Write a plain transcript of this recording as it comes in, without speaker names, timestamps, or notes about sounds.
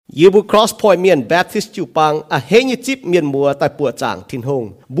Yêu bu Cross Point miền Baptist chịu pang à hay như chip miền mùa tại bùa tràng thiên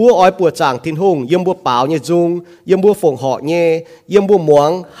hùng bùa ói bùa tràng thiên hùng yếm bùa bảo như dung yếm bùa phồng họ nhé yếm bùa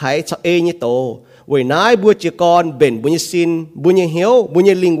muang hãy cho ê như tổ với nái bùa chỉ con bền bùa như xin bùa như hiếu bùa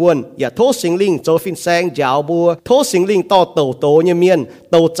như linh quân ya thố sinh linh cho phin sang giáo bùa thố sinh linh to tổ tổ như miền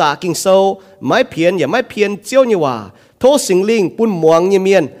tổ trả kinh sâu mái phiền chiếu như hòa thố sinh linh bùn muang như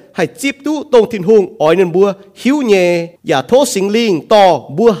miền hãy chip tu tông thiên hùng ói nên bùa hiếu nhẹ ya thố sinh linh to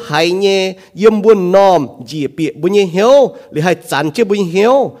bùa hay nhẹ yếm bùa nòm dì bịa bùa như hiếu li hãy chán chưa bùa như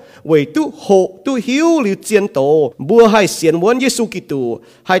hiếu为tu好tu hiếu liu chiến tổ bùa hai xiên muốn Giêsu Kitô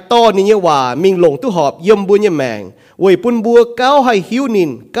hai to ni như hòa mình lồng tu họp yếm bùa như mèng为bùn bùa cao hai hiếu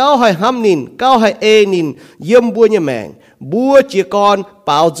nín cao hai ham nín cao hai ê nín yếm bùa như mèng bùa chỉ con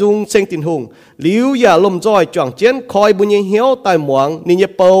bảo dung sinh tình hùng liu ya lom joy chọn chiến khoi bùa như hiếu tai muang ni như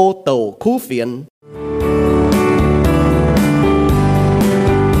bầu tổ khu phiền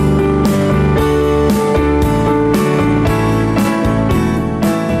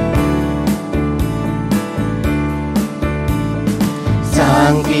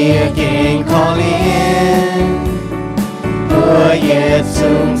kia kinh khó liên bùa yết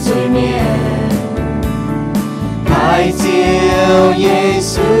sung suy miền hai chiều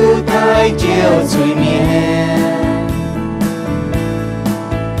Giêsu thái chiều suy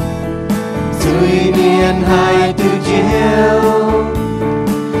miền hai tư chiều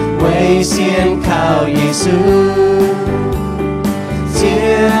quay xiên khảo Giêsu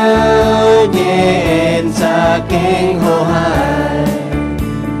chiều nhện ra kinh hồ hai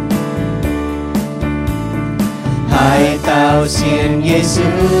hai tao xiên Giêsu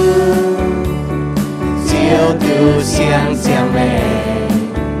chiều tu xiang xiang mẹ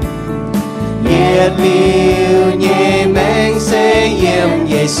nhiệt liu nhẹ mang sẽ yếm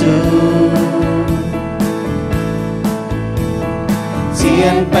Giêsu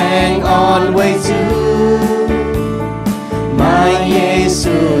xiên bang on way to mai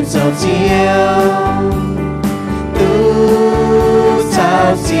Giêsu dầu chiều tu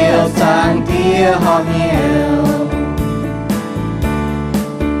sao chiều sang kia họ nhiều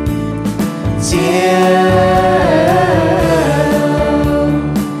chiều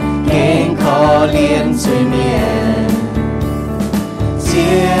kinh khó liên suy miền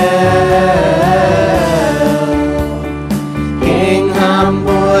chiều kinh ham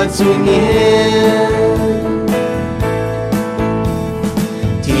bùa suy miền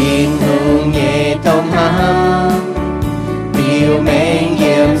thiên hùng nhẹ tông ham biểu mênh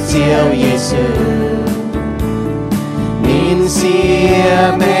yếm siêu Giêsu nín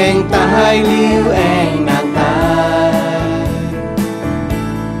xia mênh tai liu anh nàng tai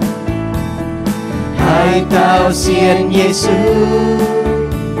hai tao xiên Giêsu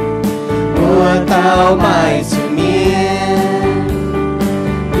mùa tao mai sự miên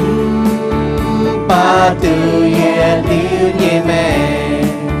ba từ yết liu nhẹ mẹ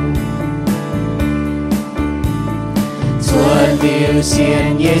chuột liu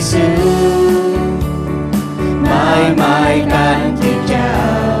xiên Giêsu mãi mãi can tiếng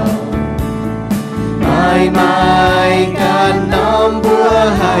chào mãi mãi can nóm búa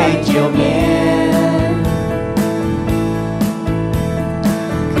hai chiều miền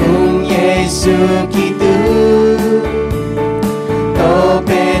cùng Giêsu Kitô tô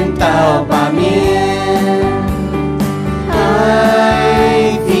bên tao ba miền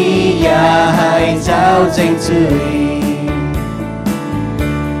hai vì ya hai giáo danh chửi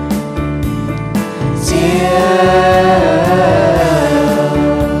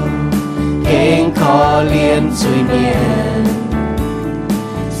kinh khó liên suy miền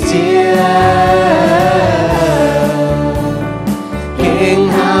chiều kinh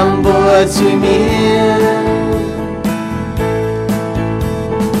ham bùa suy miền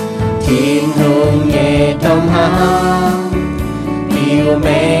thiên hùng nhẹ tông ham yêu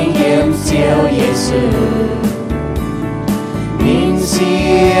mênh yếm siêu Giêsu nín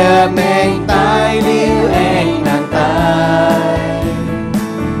xia mênh tai liu anh nàng tai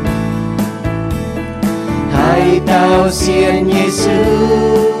hai tao xiên Giêsu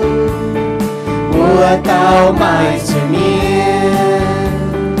mùa tao mai sự miên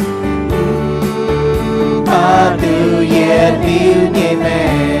ba từ yết liu nhẹ mẹ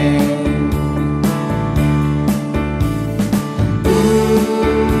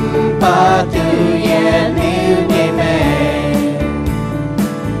ba từ yết liu nhẹ mẹ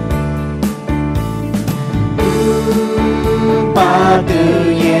ba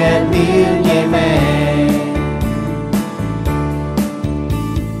từ yết liu nhẹ mẹ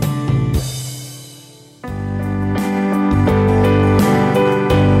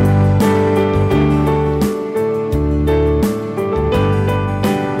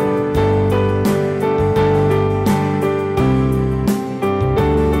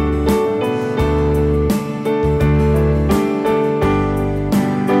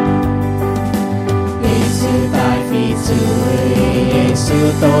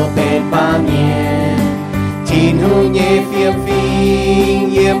Giêsu tô bên ba miền Thiên hữu nhẹ phiêm phi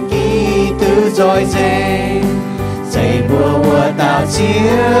Yếm ký tư dõi dê Dây bùa bùa tạo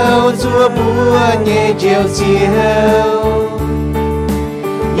chiếu Chúa bùa nhẹ chiều chiếu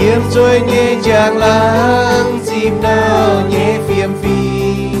Yếm trôi nhẹ chàng lắng Dịp nào nhẹ phiêm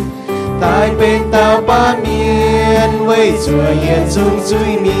phi Tại bên tao ba miền Với Chúa yên dung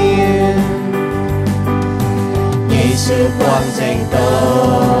duy miền Giêsu quang danh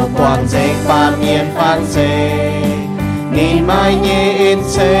tô quang danh ba miền phan xê Nhìn mai nhẹ yên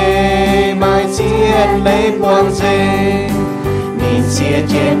xê mai chiên lấy quang dê Nhìn xìa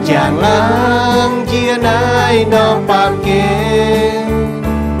trên chàng lắng chia nai non bàm kê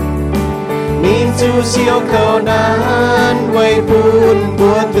Nhìn chú siêu khẩu nán quay bùn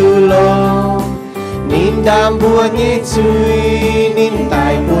bùa từ lô Nhìn đam bùa nhẹ chui Nhìn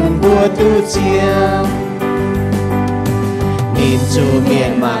tài bùn bùa từ chiêm Nhìn chú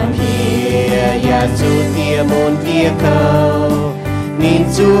miền mạng kia Ya chú tia môn tia khâu Nhìn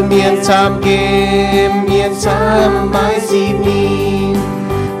chú miền chăm kiếm Miền chăm mãi dịp nhìn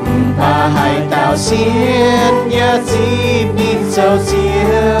Ba hai tạo xiên Ya dịp nhìn sâu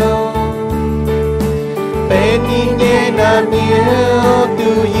chiếu Bên nhìn nhẹ nàn nhiều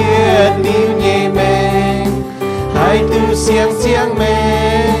Tu yết liu nhẹ men Hai tu siêng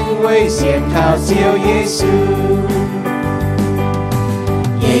men Quay xiên khảo siêu Giêsu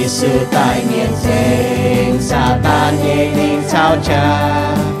Giêsu tại miền dênh Sa-tan nhẹ linh trao trà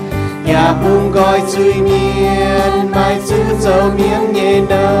Nhà bung gọi chui miền Mai chú dấu miếng nhẹ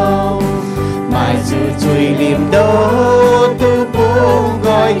đâu Mai chú chui liềm đô Tu bung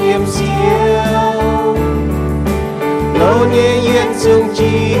gọi hiểm siêu Lô nhẹ yên dung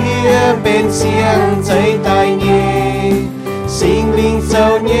chia Bên xiềng dây tai nhẹ Sinh linh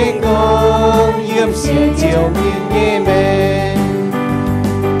sâu nhẹ con Yếm xiềng chiều miền nhẹ men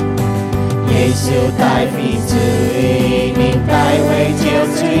Giêsu tại vì trời Nên tai quay chiều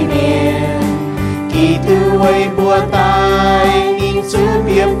suy miền Kỳ tư quay bùa tai Nên chú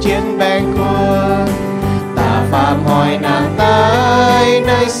biếm chiến bèn khuôn Ta phạm hỏi nàng tai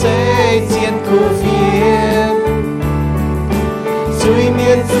Nay sẽ chiến khu phiên Suy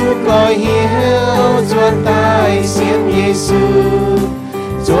miên chú coi hiếu Duôn tai xiên Giêsu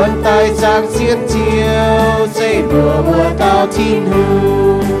Duôn tai giang xiên chiều Dây bùa tao thiên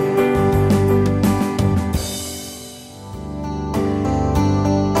hữu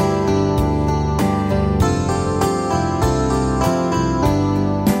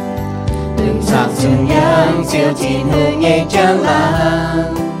Xuân nhang chiều chín hương nhẹ trăng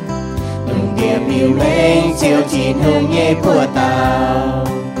làng Đừng kia biểu lên chiều chín hương nhẹ bùa tàu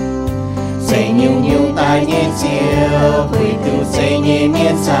Xây nhung tai nhẹ chiều Quỳ tù xây nhẹ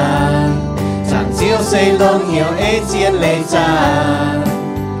miên sang Chẳng chiều xây lông hiểu ế chiên lên sang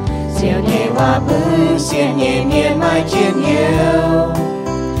Chiều nhẹ hoa bưng xiên nhẹ miên mai chiên nhiều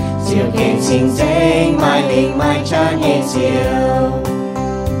Chiều kênh xinh danh mai linh mai cha nhẹ chiều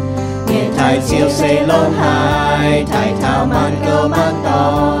Thái chiều xây lông hai Thái thảo man câu man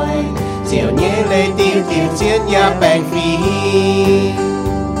tòi Chiều nhé lấy tiêu chiến nhà bèn phi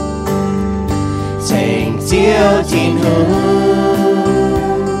Chênh chiều chín hương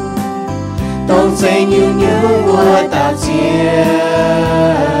Tông xây nhung mùa tạo chiều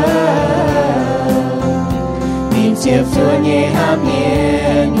Nhìn chiều xua nhé hàm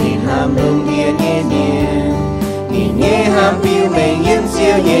nhiên Nhìn hàm lông điên nhé nhiên Nhìn nhé hàm biểu mình yên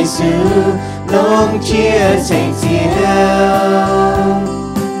siêu Giêsu Nông chia chênh chiều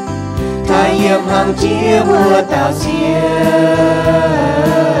Thái yếm hàm chia mùa tạo chiều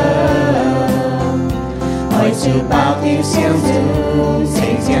Hỏi chú bao tiêu siêu dung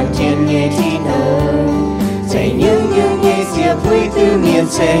Chênh chiều trên nhé thiên hương Chênh nhung nhé siêu vui tư miền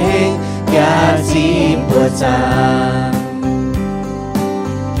chênh Gà dịp bùa chàng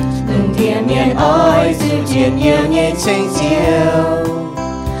Thiên miền ôi chú chiến nhiều nhé chênh chiều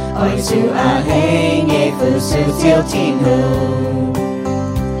Ôi chú à hê nhé phụ sư chiều thiên hùng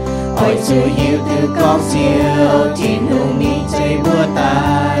Ôi chú hiếu từ con siêu thiên hùng đi chơi bùa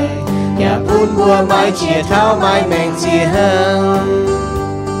tai Nhà bún bùa mai chia thao mai mèn chia hăng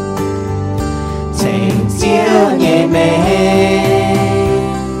Chênh chiều nhé mèn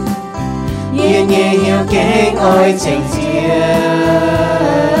Nhé hiếu kênh ôi chênh chiều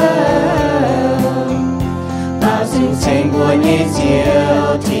Chênh bùa nhé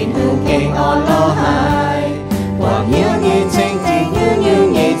chiều Thiên hữu kênh on lo hai Quảng hiếu nhé chênh Thiên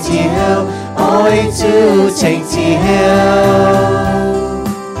như nhé chiều Ôi chú chênh chiều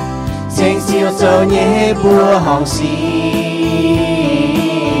Chênh chiều sâu nhé bùa hong xì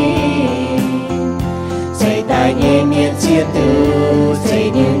Chênh tai nhé miên chia từ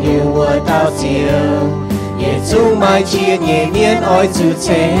cao chiều nhẹ chung mai chia nhẹ miên oi chủ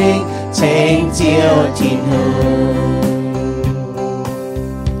chênh chiều thiên hùng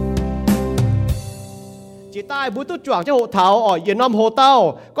chỉ tai bút tu chuang cho hộ thảo ở yên nam hồ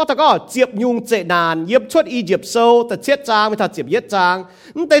tao có thằng có diệp nhung chế đàn yếm出y diệp sâuแต่เช็ดจางไม่ทันเจ็บเย็ดจาง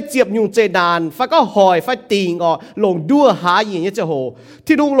แต่เจ็บยุงเจดานฟ้าก็หอยฟ้าตีงอ่ะหลงดัวหาอย่างเงี้ยจะโห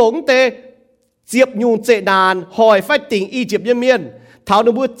ที่ลุงหลงแต่เจ็บยุงเจดานหอยฟ้าตีงอีเจ็บเยี่ยมเมียนเท้าห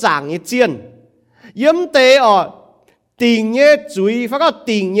นึ่งบัวจางเงี้ยเจียนเยี่ยมเตะอ่ะตีงเงี้ยจุยฟ้าก็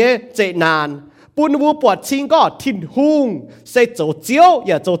ตีงเงี้ยเจดานปุ่นบัวปวดชิงก็ถิ่นหุงใส่โจเจียวอ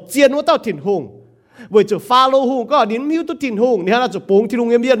ย่าโจเจียนว่าเต้าถิ่นหุงvới chỗ pha lô hùng có nín miêu tu thiên hùngนี่ฮะเราจะปรุงที่ลุง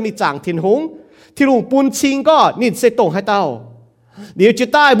เยี่ยมมีจางthiên hùngที่ลุงปูนชิงก็นินเสตงให้เต้าเดี๋ยวจะ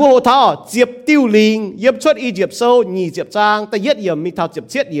ใต้บัวเท้าเจียบติ้วลิงเย็บชดอีเจียบโซ่หนีเจียบจางแต่เย็ดเยี่ยมมีเท้าเจียบ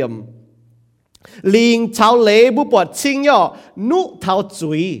เช็ดเยี่ยมลิงชาวเล่บัวปวดชิงย่อนุเท้า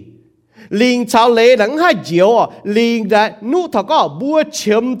จุยลิงชาวเล่หลังให้เจียวลิงได้นุเท้าก็บัวเ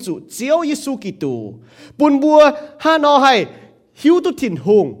ชื่อมจุเจียวยิสุกิตูปุ่นบัวฮานอให้หิวตุthiên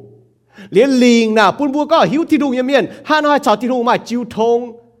hùngเลี้ยลิงน่ะปุ่นบัวก็หิวที่ดุงเมียนห้าน้อยชาวที่ดุงมาจิวทง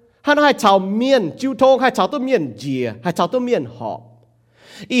ห้าน้อยชาวเมียนจิวทงให้ชาวต้นเมียนเจียให้ชาวต้นเมียนหอบ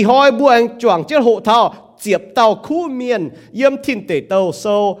อีหอยบัวเองจ่วงเจ้าโหเท้าเจียบเต่าคู่เมียนเยี่ยมทินเตเต่าโซ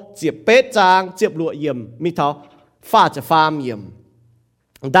เจียบเป๊ะจางเจียบลวดเยี่ยมมีเท้าฟ้าจะฟ้าเยี่ยม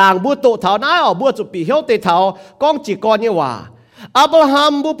ด่างบัวโตเท้าน้าบัวจุปีเหี้ยวเตเท้ากองจีกรเนี่ยว่าอับราฮั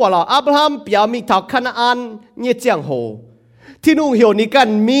มบัวปล่ออับราฮัมเปียวมีเท้าคณาอันเนี่ยเจียงโหที่นุ่งเหี่ยวนี่กั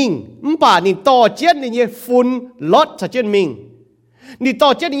นมิงป่านี่ต่อเจ็ดนี่ฝุ่นลดชัดเจนมิงนี่ต่อ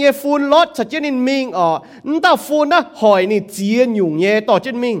เจ็ดนี่ฝุ่นลดชัดเจนนี่มิงนี่ตาฝุ่นนะหอยนี่เจียนอยู่เนี่ยต่อเ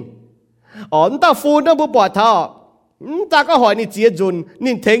จ็ดมิงนี่ตาฝุ่นนะบุปผาท่านี่ตาก็หอยนี่เจียจุน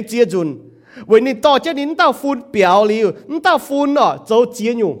นี่เทงเจียจุนเว้ยนี่ต่อเจ็ดนี่ตาฝุ่นเปียวลิวนี่ตาฝุ่นเจ้าเจีย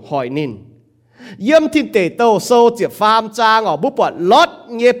นอยู่หอยนินเยี่ยมทินเตโตโซเจียฟาร์มจางบุปผาลด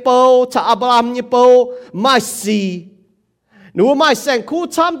เนี่ยเปาชาอับรามเนี่ยเปาไม่ซีหนูไม่แสงคู่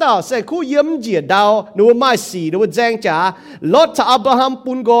ช้ำดาวแสงคู่เยี่ยมเจียดาวหนูไม่สีหนูแจ้งจ๋าลอดจากอับราฮัม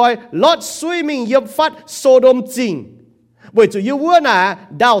ปุนกอยลอดสวิมิงเยี่ยมฟัดโซโดมจริงเว้ยจู่ยี่วัวน่ะ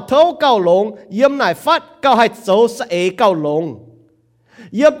ดาวเท้าเก้าลงเยี่ยมไหนฟัดเก้าให้โซสเอเก้าลง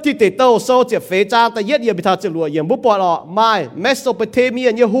เยี่ยมที่เตโตโซเจียเฟจางแต่เยี่ยมพิธาเจรัวเยี่ยมบุปผาหล่อไม่เมโสโปเตเมีย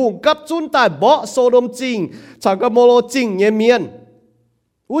นยี่หุงกับจุนแต่เบาโซโดมจริงจากกโมโลจริงเยี่ยมเมียน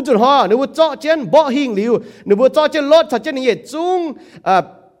อุจุนฮะหนูว่าเจาะเจนบ่อหิงหลิวหนูว่าเจาะเจนรถถ้าเจนนี่จุง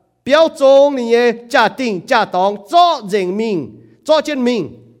เปียวจงนี่จ่าติงจ่าตองเจาะเจงมิงเจาะเจนมิง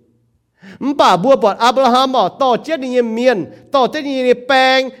ป่าบัวปอดอับราฮัมต่อเจนนี่เมียนต่อเจนนี่แป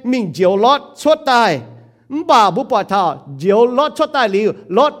งมิงเจียวรถชดตายป่าบัวปอดท่าเจียวรถชดตายหลิว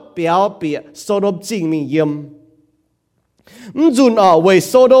รถเปียวเปียโซโดมจริงมิงเยี่ยมจุนเวยโ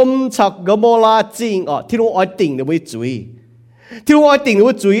ซโดมชักกโมลาจริงที่ลุงอ้อยติ่งเนี่ยเวยจุยที่ว่าติ่ง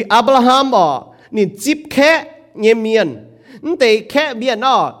ว่าจุยอับราฮัมนี่จิบแค่เมียนแต่แค่เมียน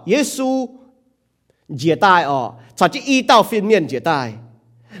เยซูเจียตายถ้าจะอีเต้าฟินเมียนเจียตาย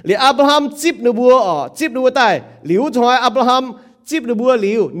หรืออับราฮัมจิบนบัวจิบนบัวตายหลิวทอยอับราฮัมจิบนบัวห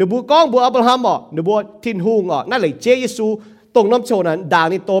ลิวนบัวก้องบัวอับราฮัมนบัวทินหุงนั่นเลยเจเยซูตรงน้ำโชนั้นด่าง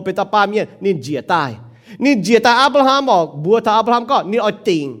นี่โตเป็นตาปาเมียนนี่เจียตายนี่เจียตายอับราฮัมบัวถ้าอับราฮัมก็นี่เอา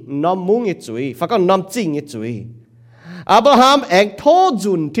ติ่งน้ำมุ้งยี่จุยฟ้าก็น้ำจริงยี่จุยอับราฮัมเองโท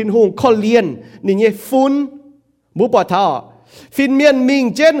จุนทินหงคอเลียนนี่เนี่ยฟุนบุปผาฟินเมียนมิง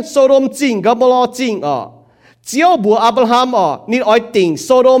เจนโซโดมจริงกับมลอจริงเจียวบัวอับราฮัมนี่อ้อยติ่งโซ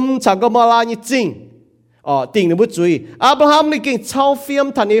โดมจากกับมลานี่จริงติ่งนี่บุจุยอับราฮัมนี่เก่งเช่าเฟียม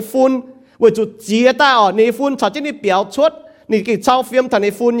ทันในฟุนว่าจุดเจียตาในฟุนชาเจนี่เปียวชดนี่เก่งเช่าเฟียมทันใน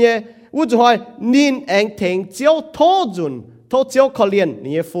ฟุนเนี่ยว่าจุดหอยนินเองเถงเจียวโทจุนโทเจียวคอเลียน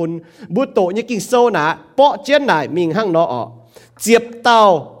นี่ฟุนบุตโตนี่กินโซนะเปาะเจนไหนมิงหั่งนอเจียบเต่า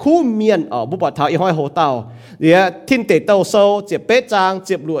คู่เมียนบุปผาเท้าอีห้อยโหเต่าเดี๋ยวทินเตเต่าโซเจียบเป๊ะจางเ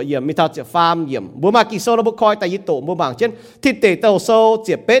จียบลัวเยี่ยมมีเท้าเจียบฟาร์มเยี่ยมบัวมากิโซแล้วบุคอยแต่ยิโตบัวบางเช่นทินเตเต่าโซเ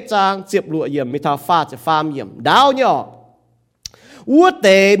จียบเป๊ะจางเจียบลัวเยี่ยมมีเท้าฟ้าเจียบฟาร์มเยี่ยมดาวเนี่ยวัวเต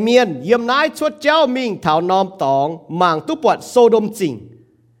เมียนเยี่ยมนายชดเจ้ามิงเท้านอมตองมังตุปวดโซดมจริง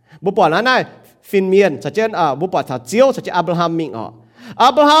บุปผานั้นได้ฟินเมียนชัดเจนบุปผาถ้าเจียวชัดเจนอับราฮัมมิงอั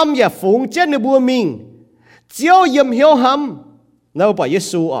บราฮัมอย่าฝูงเจนในบัวมิงเจียวเยี่ยมเหี่ยวหำนั่นบอกเย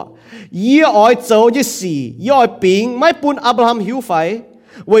ซูยี่อ้อยเจ้ายี่สี่ยี่อ้อยปิงไม่ปุ่นอับราฮัมหิวไฟ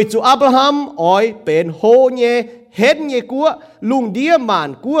ไว้จูอับราฮัมอ้อยเป็นโฮเย่เฮ็ดเย่กัวลุงเดียมาน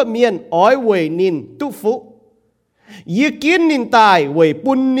กัวเมียนอ้อยเวยนินตุฟุยี่กินนินตายเวย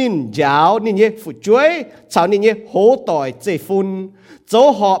ปุ่นนินยาวนินเย่ฟุช่วยชาวนินเย่โหต่อยเจฟุนเจ้า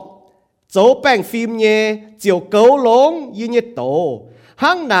หอบ dấu bèn phim nhé chiều cấu lống như nhé tổ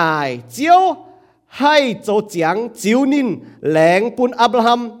hang nài chiếu hay dấu chẳng chiếu nín lẹng bún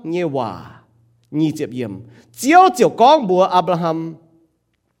Abraham nhé hòa nhị chếp yếm chiếu con bùa Abraham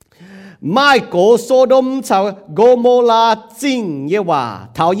mai cổ Sodom chào Gomorrah chính nhé hòa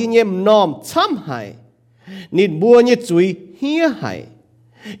thảo như nhé nòm chăm hại nín bùa nhé chuối hía hại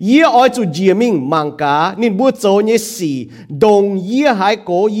yê oi chu jia minh mang cá nín bùa châu nhé xì đồng yê hai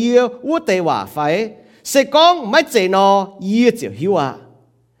cổ yê vô tê hòa phải sẽ con mấy chế nó yê chiều hiu à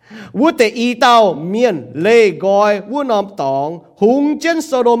vô tê y tao miền lê gọi vô nòm tòng hùng chân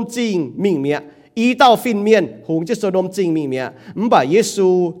Sodom chính mình mẹ y tao phim miền hùng chân Sodom chính mình mẹ bà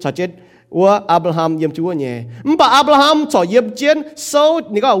Giêsu cho chết vô Abraham yếm chúa nhé bà Abraham cho yếm chiến sâu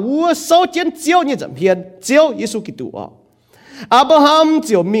nị có vô sâu chiến chiếu như chậm hiền chiếu Giêsu Kitô à Abraham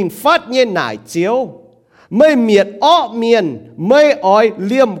chiều mình phát như nải chiếu mây miệt ọ miền mây ói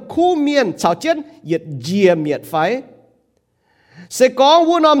liềm khu miền chào chiến yết dìa miệt phái sẽ có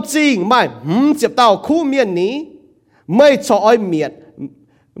vô nòm chính mai chếp tao khu miền ní mây cho ói miệt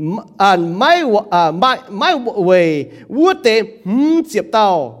mai về vô tế chếp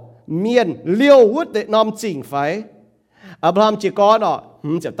tao miền liêu vô tế nòm chính phái Abraham chỉ có đó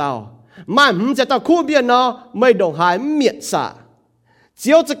chếp tao mai chếp tao khu miền nó mây đồng hải miệt xả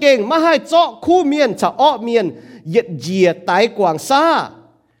chiếu cho kênh mà hai cho khu miền cho ọ miền yết dìa tái quảng xa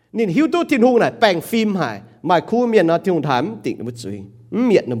nên hiếu tu thiên hùng này bèn phim hải mà khu miền nó thiên hùng thám tỉnh nó bất duy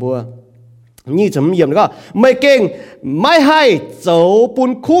miệt nó bùa như chấm yếm đó mấy kênh mai hai dấu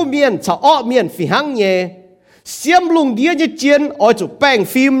bún khu miền cho ọ miền phi hăng nhé xiêm lùng đĩa như chiến ở chỗ bèn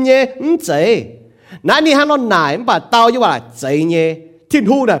phim nhé chế nãy đi hắn nó nải bà tao như bà chế nhé thiên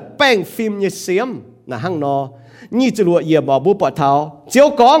hùng này bèn phim nhé xiêm là hăng nó như chỉ lụa yểm ở bố bọt tháo chiếu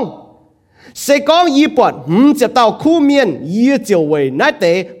con sẽ con y bọt chẹp tao khu miền y chiều về nát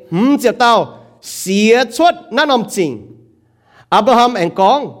tế chẹp tao xía chuột nát nòng chỉnh Abraham anh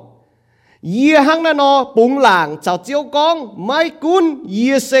con y hăng nát nó bùng làng chào chiếu con mai cún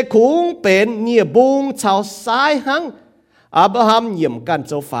y sẽ khung bền nhẹ bùng chào sai hăng Abraham yểm can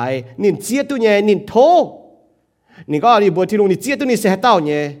châu phải nín chia tu nhẹ nín thô nín có đi bùa thi lùng nín chia tu nín sẽ tao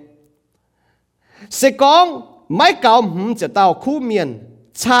nhẹ sẽ con mấy cậuจะเต่าคู่เมียน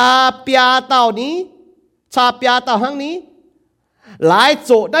ชาเปียเต่านี้ชาเปียเต่าห้างนี้หลายโ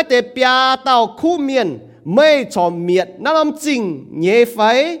จได้แต่เปียเต่าคู่เมียนไม่ชอมเมียดนั่นลำจริงเย่ไฟ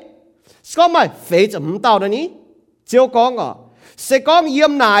ก็ไม่เฟยจะหุ่นเต่านี้เจียวกองอ่ะเสกองเยี่ย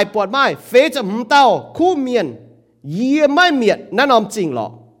มนายปวดไม่เฟยจะหุ่นเต่าคู่เมียนเยี่ยไม่เมียดนั่นลำจริงหรอ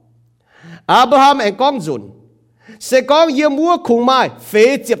อับราฮัมเองกองจุนเสกองเยี่ยมวัวคุงไม่เฟย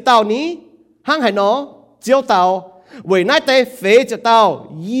เจ็บเต่านี้ห้างไหนเนาะchiếu tao với nãy tay phế cho tao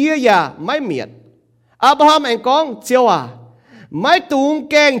yê ya mấy miệt Abraham anh con chiếu à mấy tung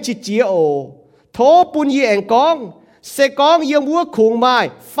keng chỉ chiếu thố bún yê anh con sẽ con yê mua khung mai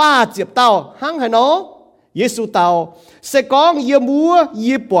pha chiếp tao hăng hay nó Giêsu tao sẽ con yê mua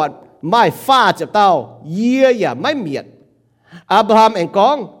yê bọt mai pha chiếp tao yê ya mấy miệt Abraham anh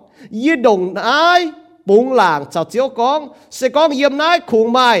con yê đồng ai bún làng chào chiếu con sẽ con yê nãy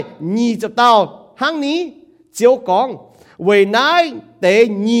khung mai nhì chiếp tao hăng ní chiếu con về nãy để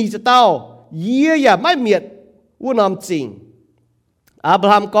nhì cho tao yê ya mấy miệt u nằm chính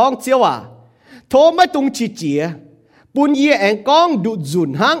Abraham con chiếu à thố mấy tung chỉ chìa bún yê anh con đụ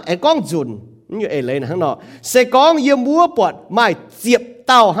dùn hăng anh con dùn như ấy lên hăng nọ sẽ con yê múa bọt mai chiếp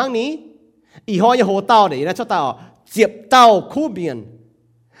tao hăng ní ý hỏi như hồ tao để nó cho tao chiếp tao khu miền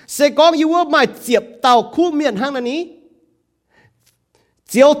sẽ con yê múa mai chiếp tao khu miền hăng này ní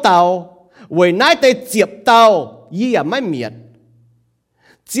chiếu tao về nãy tay chiếp tao yê ya mấy miệt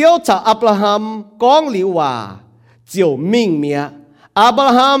chiếu cho Abraham con liu hòa chiếu minh mía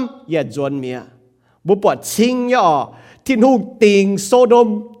Abraham ya dồn mía bố bọt chính nhọ thiên hùng tình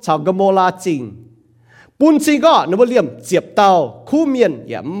Sodom cho Gomorrah chính bún chính có nó bố liềm chiếp tao khu miền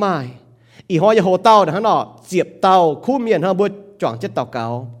ya mai ý hỏi ya hồ tao đó nó chiếp tao khu miền ha bố chọn chết tao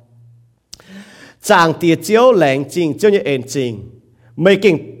cao chàng tiệt chiếu lệnh chính chiếu như ên chính mấy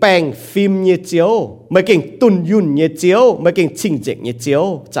kinh bèn phim như chiếu mấy kinh tuân yun như chiếu mấy kinh chinh dịch như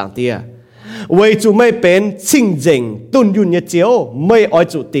chiếu chẳng tia vậy chủ mấy bên chinh dịch tuân yun như chiếu mấy ai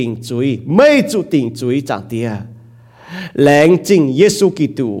chủ tình chuối mấy chủ tình chuối chẳng tia lệnh chính Giêsu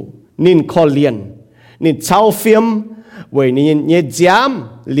Kitô nín khó liền nín chao phim vậy nín nhẹ giám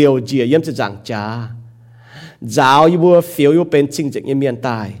liều dìa yếm cho giảng cha giáo yêu bùa phiếu yêu bên chinh dịch như miền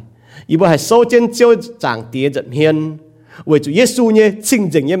tài yêu bùa hay sâu trên chiếu chẳng tia giận hiền vì chủ Giêsu nhé chinh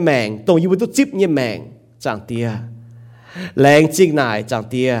dịch nhé mèng tổng như tôi chip nhé mèng chẳng tia lệnh chinh này chẳng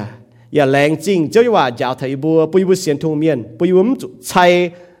tia ya lệnh chinh cho nhưว่าgiáo thầy bùa bùi xiên thùng miền bùi chủ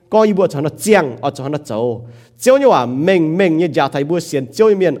chay có như bữa cho nó chiang ở cho nó châu chiếu như là mình như giả thầy bữa xiên chiếu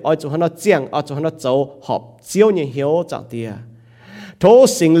như miền ở cho nó chiang ở cho nó châu họp chiếu như hiếu chẳng tia thố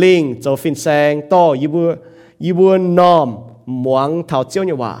sinh linh cho phiên sang to như bữa nòm muang thảo chiếu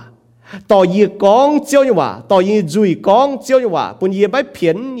như hòaต่อยีกองเจียวนี่ว่าต่อยีจุยกองเจียวนี่ว่าปุ่นยีไม่เพี้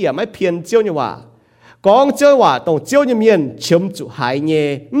ยนอย่าไม่เพี้ยนเจียวนี่ว่ากองเจียวว่าต้องเจียวนี่เมียนชิมจุหายเย่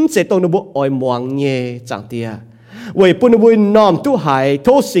จะต้องนบุอ้อยมวงเย่จังเตียเว้ยปุ่นบุญน้อมตู้หายโท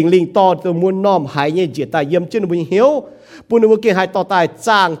ษสิ่งลิงต่อตัวมุนน้อมหายเย่เจียตายเยี่ยมเจ้าบุญเหี้ยวปุ่นบุญเกี่ยหายต่อตายจ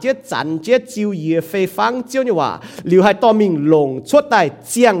างเจียจันเจียจิวเย่ไฟฟังเจียวนี่ว่าหรือหายต่อมิงลงชดตาย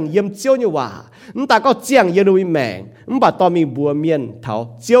เจียงเยี่ยมเจียวนี่ว่าแต่ก็เจียงเยี่ยลุยแมงบ่ต่อมิงบัวเมียนเถา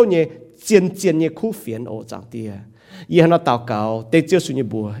เจียวเนี่ย渐也苦烦哦，长啲啊！以後我禱告，得接受你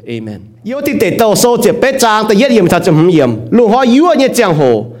步 ，Amen。有啲地道數只八章，第一頁他就唔頁，如何有人講好？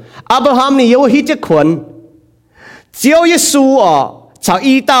亞伯罕你有一隻群，只有耶穌哦，才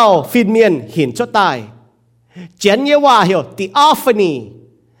遇到面面顯出大，講嘢話係 theophany，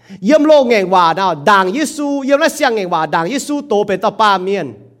 陰路嘅話嗱，當耶穌陰那相嘅話，當耶穌都變到八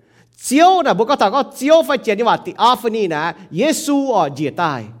面。只有嗱，不過佢講只有發講嘢話 theophany นะ耶穌哦接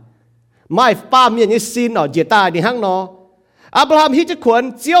待。ไม่ป้าเมียนยี่สินอ๋อเจียตายในห้างนออับราฮัมฮิจขวน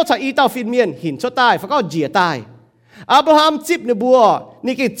เจียวชาอีเต้าฟินเมียนหินชดตายฝักก็เจียตายอับราฮัมจิบเนบัว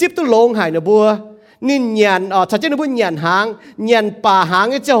นี่กี่จิบตุลงหายเนบัวนี่เนียนอ๋อชาเจนบัวเนียนหางเนียนป่าหาง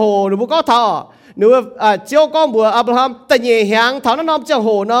เจ้าโหเนบัวก็ท่อเนบัวเจียวก้องบัวอับราฮัมแต่เนียหางเท่านั้นน้อมเจ้าโห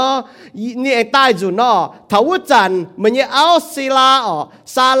เนาะนี่เองตายจุนเนาะเท่าวุจันมันยังเอาศิลาอ๋อ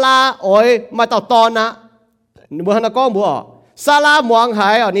ซาลาโอ้ยมาต่อตอนนะเนบัวฮันก้องบัวซาลามองหา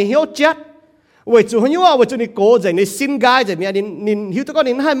ยอ๋อนี่เหี้ยวเจ็ดเวจูหันยัวเวจูนี่โกใจนี่สินกายใจเมียนี่หิวตัวก้อน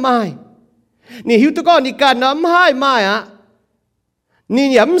นี่ให้ไม่นี่หิวตัวก้อนนี่การน้ำให้ไม่อะนี่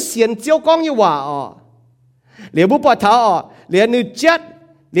ย้ำเสียนเจียวกองยี่ว่าอ๋อเหลียวบุปผาเท้าอ๋อเหลียวนี่เจ็ด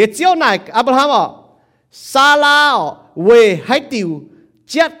เหลียวเจียวไหนอับราฮัมอ๋อซาลาอ๋อเวให้ติว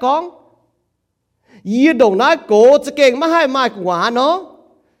เจ็ดกองยี่ดงน้อยโกจะเก่งไม่ให้ไม่กว่าเนาะ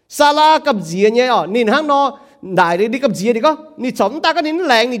ซาลากับเจียเนี่ยอ๋อนี่ห้างเนาะได้ดีกับเจียดีก็นี่สมตาก็นี่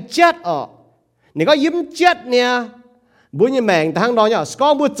แรงนี่เจ็ดอ๋อนี่ก็ยิ้มเจ็ดเนี่ยบุญยังแมงทางน้อยเนี่ยสกอ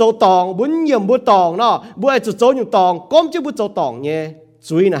งบุญโจตองบุญยิ่มบุญตองเนาะบุญไอ้จุดโจอยู่ตองก้มจิ้มบุญโจตองเนี่ย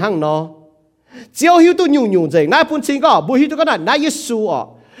จุยนะห้างเนาะเจ้าหิวตัวยุ่งจริงนายปุ่นชิงก็บุญหิวตัวก็ได้นายเยซูอ่ะ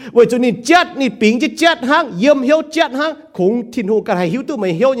เว้ยจุนี่เจ็ดนี่ปิงจะเจ็ดห้างยิ่มหิวเจ็ดห้างคงทิ้งหูกันให้หิวตัวไม่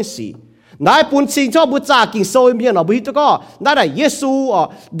หิวนี่สินายปุ่นชิงชอบบุญจ่ากินโซ่เมียนเนาะบุญหิวตัวก็นายได้เยซูอ่ะ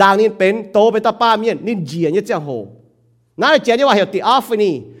ดังนี่เป็นโตเป็นตาป้าเมียนนี่เจียเนี่ยเจ้าโหนายเจียเนี่ยว่าเหตุที่อัฟ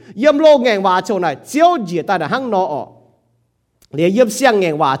นี่เยี่ยมโลกแง่ว่าโชว์หน่อยเจ้าเจียตาในห้างนออเรียเยี่ยมเสียงแง่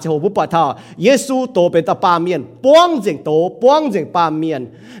ว่าโชว์บุปผาเยซูโตเป็นตาปาเมียนป้องเจิงโตป้องเจิงปาเมียน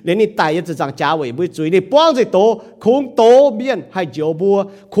เรียนี่ตายจะจังจ้าไว้บุจุยนี่ป้องเจิงโตคงโตเมียนให้เจียวบัว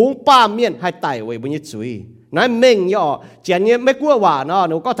คงปาเมียนให้ตายไว้บุญจุยนั่นเม่งย่อเจียนเนี่ยไม่กลัวว่าเนาะห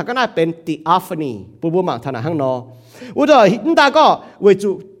นูก็ถ้าก็น่าเป็นติอาฟนีปูบัวมังธนาห้างนออุดรหินตาก็ไว้จุ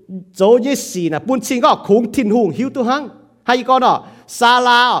โจเยสีนะปุ่นชิงก็คงทิ้งหุงหิวตัวห้างให้ก็เนาะซาล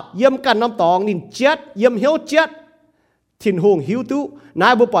าเยี่ยมกันน้ำตองนินเจ็ดเยี่ยมเหี้ยวเจ็ดทิ้งหงหิวตุนา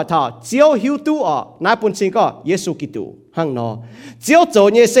ยบุปผาเจียวหิวตุอ่ะนายปุ่นชิงก็เยซูกิตุห้างนอเจียวโจ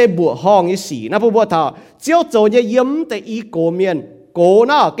เนี่ยเสบัวห้องยี่สี่นายบุปผาเจียวโจเนี่ยเยี่ยมแต่อีโกเมียนโก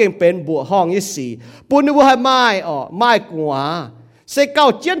น่ะเก่งเป็นบัวห้องยี่สี่ปุ่นบัวให้ไม้อ่ะไม้กว่าเสกเก้า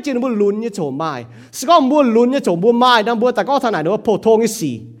เจียนจีนบัวลุนยี่โจไม้สก็บัวลุนยี่โจบัวไม้นั่นบัวแต่ก็ทางไหนนึกว่าโพทงยี่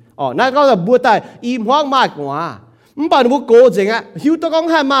สี่อ๋อนั่นก็จะบัวแต่อีมห้องไม้กว่า唔把你部歌整啊，曉得講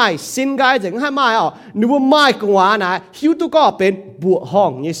係咪新界整係咪哦？你部賣嘅話呢，曉得講เป็นบวกห้อ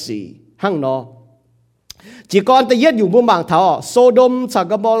งยี่สี่ห้างเนาะจีก่อนแต่ยัดอยู่บนบางเท้าโซโดมสั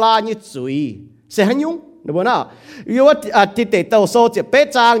กโมลายี่จุยเสียหันยุ่งนี่บ่นะอยู่ว่าติดเตะโซเจ็บเป๊ะ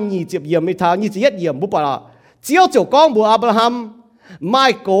จางยี่เจ็บเยี่ยมไม่เท้ายี่จะยัดเยี่ยมบุปผาเจียวเจ้าก้องบัวอับราฮัมไม่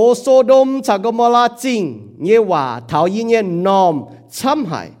โกโซโดมสักโมลาจริงยี่ว่าเท้ายี่เนี่ยนอมช้ำ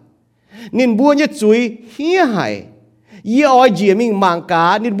หายนินบัวยี่จุยเหี้ยหายยี่อ้อยเจียมิงมังกา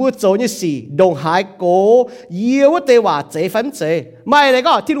นิบัวโจนี่สี่ดงหายโกยี่ว่าเตว่าเจฝันเจไม่เลย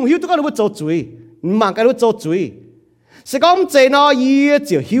ก็ที่ลุงหิวตัวก็รู้ว่าโจจุยมังการู้โจจุยสกอมเจนอยี่เ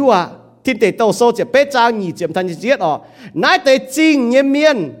จียวหิวอ่ะที่เตโตโซเจียเป๊ะจางยี่เจียมทันเจียดอ๋อนายเตจริงเนี่ยเมีย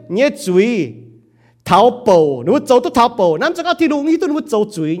นเนี่ยจุยเท้าเป่าหนูโจตัวเท้าเป่านั่นจะก็ที่ลุงหิวตัวรู้ว่าโจ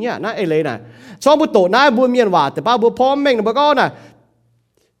จุยเนี่ยนั่นเอเลยนะช่องบุตโตนายบัวเมียนว่าแต่ป้าบัวพ่อแม่งนะบัวก็น่ะ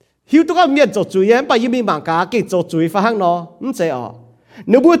หิวตัวก็เมียน做จุยไปยิ่งมีหมางกาเก่ง做จุยฟ้าห้างเนาะไม่ใช่อ๋อ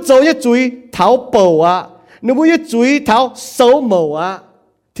นึกว่า做一จุยเท้าเป่าอ่ะนึกว่า一จุยเท้าโซ่เหมาอ่ะ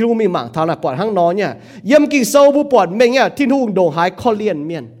ที่ลุงมีหมางเท้าน่ะปวดห้างเนาะเนี่ยยิ่งกิ่งโซ่บุปวดเม่งเนี่ยที่ลุงโด่งหายคอเลียนเ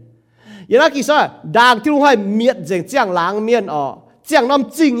มียนอย่างนั้นกิ่งโซ่ด่างที่ลุงให้เมียนเจียงล้างเมียนอ๋อ chẳng năm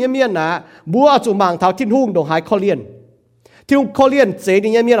chính như miền nà bùa chủ mạng thảo thiên hung đồng hải Korean thiên hung Korean chế đi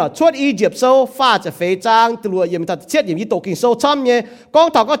như miền là chuột Egypt sâu phaจะ非常từ lúa yếm thật chết yếm y tổ kinh sâu chăm nhé con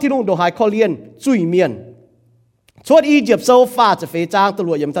thảo có thiên hung đồng hải Korean chui miền chuột Egypt sâu phaจะ非常từ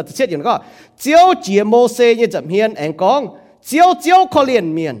lúa yếm thật chết yếm có chiếu chia Moses như chậm hiền anh con chiếu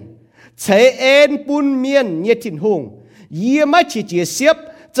Korean miền chế en bún miền như thiên hung yếm mấy chỉ xếp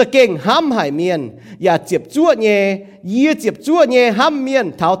จะเก่งห้ำหายเมียนอย่าเจ็บจ้วเย่ยี่เจ็บจ้วเย่ห้ำเมียน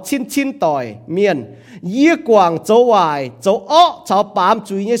เท้าชิ้นต่อยเมียนยี่กวางเจ้าวายเจ้าอ้อเจ้าปาม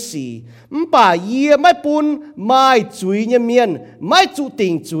จุยเนี่ยสีป่ายี่ไม่ปุนไม่จุยเนี่ยเมียนไม่จุติ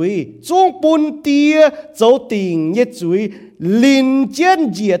งจุยจงปุนเตียเจ้าติงเนี่ยจุยลินเจียน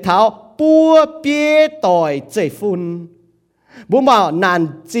เหยียเท้าปัวเปียต่อยเจฟุนบุ้มบ่าวนาน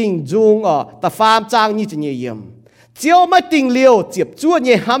จริงจุงแต่ฟาร์มจ้างนี่จะเยี่ยมเจ้าไม่ติงเลียวเจ็บจ้วเ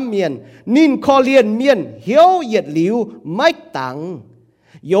นี่ยห้ำเมียนนินคอเลียนเมียนเหี้ยวเหยียดหลิวไม่ตัง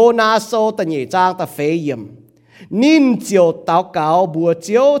โยนาโซตะเหยจางตะเฟยเยี่ยมนินเจียวเต้าเก่าบัวเ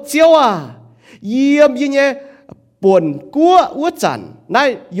จียวเยี่ยมยี่เนี่ยป่วนกัววัวจันนั่น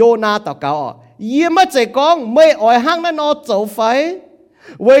โยนาเต้าเก่าเยี่ยมไม่ใจกองไม่อ่อยห้างนั่นนอเจ้าไฟ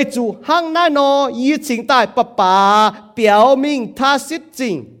ไว้จูห้างนั่นนอยี่ชิงใต้ปะป่าเปียวมิงท่าซิดจ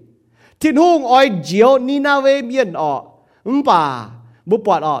ริงที่หุ่งอ้อยเจียวนีนาเวเมียนป่าบุปผ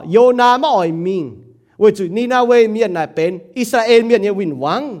าโยนามาอ้อยมิงเวจุนีนาเวเมียนน่ะเป็นอิสราเอลเมียนเนี่ยวิน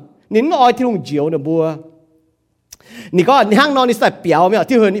วังนินอ้อยที่หุ่งเจียวเนี่ยบัวนี่ก็ห้างนอนนิสัยเปียวเมีย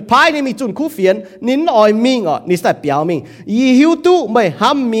ที่เห็นพายนี่มีจุนคู่เฟียนนินอ้อยมิงนิสัยเปียวมิงยีหิวตู้ไม่ห้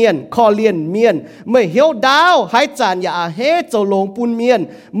ำเมียนคอเลียนเมียนไม่เหี่ยวดาวหายจานอย่าเฮเจ้าลงปุนเมียน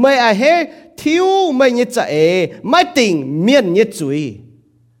ไม่เฮทิวไม่เนี่ยจะไม่ติ่งเมียนเนี่ยจุย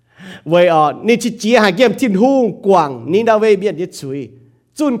เว้ยนี่ชิจีหาเกมทิ้นหุ่งกวางนี่ดาวเวเบียนยิ่งจุย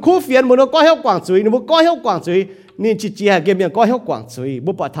จุนคู่เฟียนมันก็เหี้ยวกวางจุยนี่มันก็เหี้ยวกวางจุยนี่ชิจีหาเกมยังก็เหี้ยวกวางจุย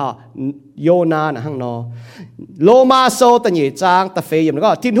บุปผาโยนานะฮังนอโลมาโซตะเหยจางตะเฟยมันก็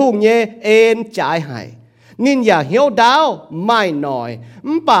ทิ้นหุ่งเนี่ยเอ็นจ่ายหายนินอย่าเหี้ยวดาวไม่หน่อย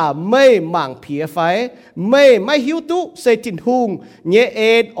ป่าไม่หมั่งเพียไฟไม่หิวตุเซทิ้นหุ่งเนี่ยเ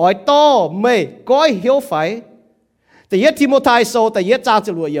อ็นอ้อยโตไม่ก้อยเหี้ยวไฟแต่เยทิโมไทโซแต่เยจางจ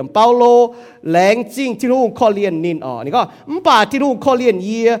ะรวยอย่างเปาโลแหลงจริงที่รุ่งคอเลียนนินนี่ก็ป่าที่รุ่งคอเลียนเ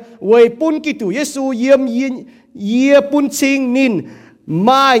ยียเวยปุนกิตุเยซูเยี่ยมเยียปุนชิงนินม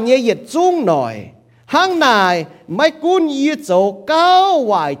าเนี่ยเหยียดจุ้งหน่อยห้างนายไม่กุ้นเยียโจก้าว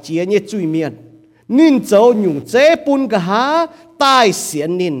วายเจียเนี่ยจุยเมียนนินโจหยุ่งเจปุนกะหาใต้เสีย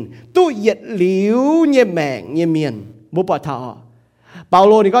นินตู้เหยียดหลิวเนี่ยแมงเนี่ยเมียนบุปผาเปาโ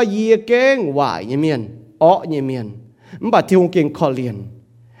ลนี่ก็เยียเก้งวายเนี่ยเมียนเนี่ยเมียนมันบาดที่หงเก่งคอเลียน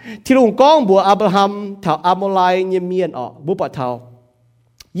ที่หงก้องบัวอับราฮัมแถวอัมโมไลเยี่ยมเมียนบุปผา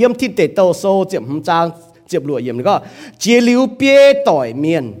เยี่ยมที่เตโตโซเจ็บหำจางเจ็บหลวเยี่ยมก็เจียลิวเปียต่อยเ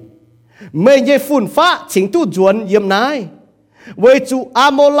มียนไม่เย่ฝุ่นฟ้าฉิงตู้จวนเยี่ยมนายเวจูอั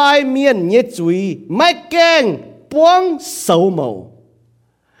มโมไลเมียนเย่จุยไม่แกงป้วงเสาเมา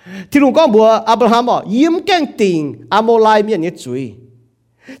ที่หงก้องบัวอับราฮัมเยี่ยมแกงติงอัมโมไลเมียนเย่จุย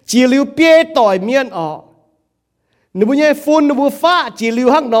เจียลิวเปียต่อยเมียนนึกว่าเนี่ยฝุ่นนึกว่าฟ้าจีริว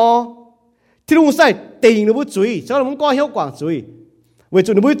ห้างนอที่ลุงใส่ติงนึกว่าจุยฉะนั้นมันก็เหี้ยวกว่างจุยเว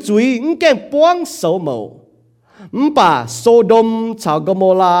จุนึกว่าจุยแกงป้วงโสมป่าโซดมชาวกโม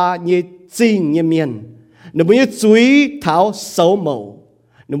ลาเนี่ยจริงเนี่ยเมียนนึกว่าเนี่ยจุยเท้าโสม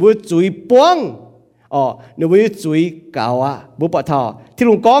นึกว่าจุยป้วงนึกว่าเนี่ยจุยเก่าบุปผาที่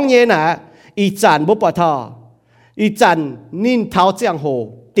ลุงก้องเนี่ยนะอีจันบุปผาอีจันนินเท้าเจียงโห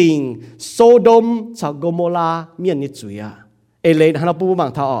ติงโซโดมชาวโกโมลาเมียนนิจุยเอเลนฮันเราปูบัง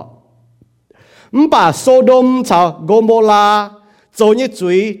ท่าป่าโซโดมชาวโกโมลาโจนิจุ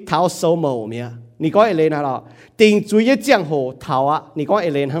ยเท้าโซโมเมียนี่ก็เอเลนฮันเราติงจุยเจียงโหเท้านี่ก็เอ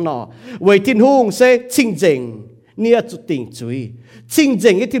เลนฮันเราเวทินหุ่งเซชิงเจงเนี่ยจุติงจุยชิงเจ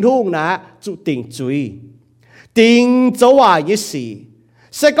งยี่ทินหุ่งนะจุติงจุยติงโจวายี่สี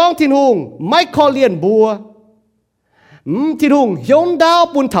เซกองทินหุ่งไม่คอเลียนบัวที่รุ่งยงดาว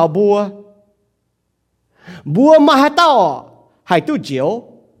ปุ่นเถาบัวมาให้เต้าให้ตู้เจียว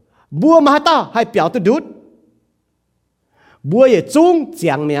บัวมาให้เต้าให้เปียวตู้ดุดบัว也中奖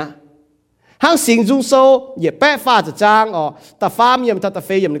เนี่ยห้างสิงจุงโซ也แปะฟ้าจะจางแต่ฟ้ามีมันแต่เฟ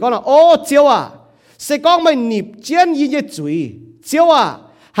ยมันก็นะโอ้เจียวเสกองไม่หนีบเจียนยี่เยจุยเจียว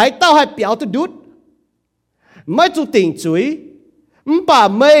ให้เต้าให้เปียวตู้ดุดไม่จุติงจุยป่า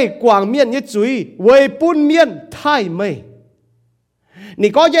ไม่กวางเมียนยี่จุยเวยปุ้นเมียนไทยไม่นี่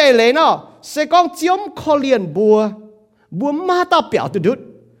ก็ยังเลยเนาะเสกองเจียมคอเลียนบัวมาเต้าเปียวตุดุด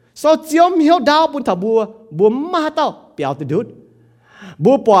โซเจียมเหี่ยวดาวปุ่นถาบัวมาเต้าเปียวตุดุด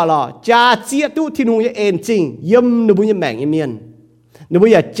บัวปอล่ะจ่าเจียตุที่นุ่งยังเอ็นจริงยำนบุญยังแมงยังเมียน nếu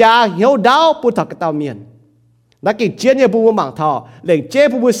bây giờ cha hiếu đáo bút thọ cái tàu miền đã kịp chiến như bút mảng thọ lệnh chế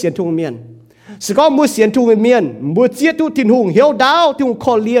bút xiên thùng miền sự có bút xiên thùng miền bút chia tu thiên hùng hiếu đáo thiên hùng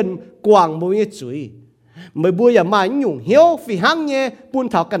kho liền quảng bút như chuối mới bút giờ mà nhung hiếu vì hăng nhé bút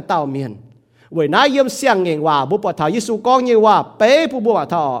thọ cái tàu miền vậy nãy yếm xiang ngheว่าบปทายิสุกองngheว่าเป้ผู้บัว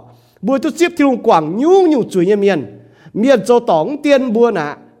ทอบัวตุจิบที่ลงกว่างยุ่งจุยเมียนโจตองเตียนบัวน่ะ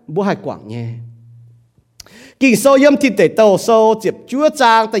บัวให้กว่างเนี่ยกิ่งโซยมที่เตโตโซเจ็บจั่วจ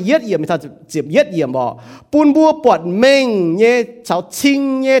างแต่เย็ดเยี่ยมถ้าเจ็บเย็ดเยี่ยมบ่ปูนบัวปวดเม่งเนี่ยชาวชิง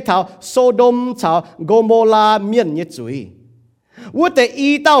เนี่ยชาวโซโดมชาวโกโมลาเมียนเนี่ยจุยว่าแต่อี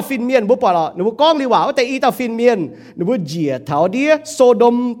เต้าฟินเมียนบัวปวดหรอหนูก้องดีว่าแต่อีเต้าฟินเมียนหนูเจี๋ยเท่าเดียโซโด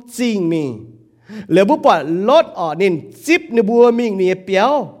มจริงมีเหลือบุปผาลดอ่อนินจิบในบัวมิงเนี่ยเปีย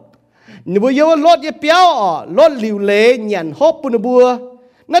วในบัวเยอะลดเนี่ยเปียวอ่อลดหลิวเล่หยันฮบปุ่นบัว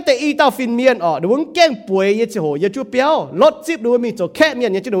นั่นแต่อีเต้าฟินเมียนอ่อในบัวแก้งป่วยเนี่ยจะโหยจู่เปียวลดจิบในบัวมีโจแค่เมีย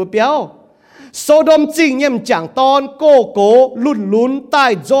นเนี่ยจะหนูเปียวโซโดมจริงเนี่ยมันจังตอนโกโก้ลุ้นใต้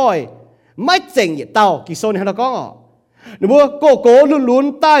จอยไม่เจ๋งเนี่ยเต้ากี่โซนให้เราก็อ่อในบัวโกโก้ลุ้น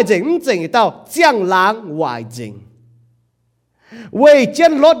ใต้เจ๋งไม่เจ๋งเนี่ยเต้าเจียงล้างวายจริงเว้ยเจ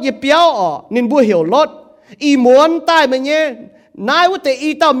นรถยี่เปียวอ่ะนินบัวเหี่ยวรถอีม้วนใต้มันเนี่ยนายว่าแต่อี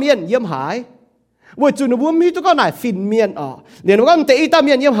เต้าเมียนเยี่ยมหายเว้ยจุนบัวมีตัวก็นายฟินเมียนอ่ะเดี๋ยวก็แต่อีเต้าเ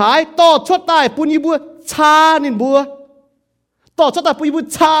มียนเยี่ยมหายต่อชดใต้ปุญญบัวชานินบัวต่อชดใต้ปุญญบัว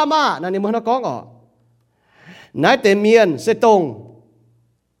ชามานั่นนี่มันนักก้องอ่ะนายแต่เมียนเสตง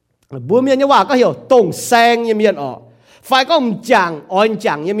บัวเมียนเนี่ยว่าก็เหี่ยวตงแซงเมียนอ่ะไฟก็มันจังอ่อน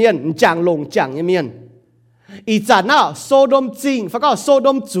จังเมียนจังลงจังเมียนอีจันน่ะโซโดมจริงฟ้าก็โซโด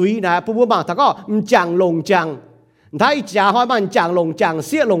มจุยนะผู้บางท่าก็จังลงจังถ้าอีจ่าห้อยมันจังลงจังเ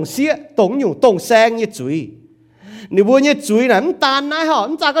สียลงเสียตรงอยู่ตรงแซงยี่จุยนี่บัวยี่จุยนะมันตานนายห่อ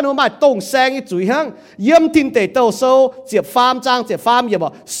มันจากกันหัวมาตรงแซงยี่จุยฮังเยี่ยมทินเตโตโซเจ็บฟาร์มจังเจ็บฟาร์มอย่าบอ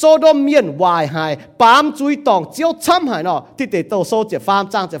กโซโดมเมียนวายหายปามจุยตองเจียวช้ำหายเนาะที่เตโตโซเจ็บฟาร์ม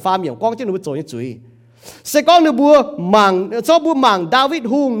จังเจ็บฟาร์มอย่างกองเจ้าหนูโจยี่จุยเสกองในบัวมังชอบบัวมังดาวิด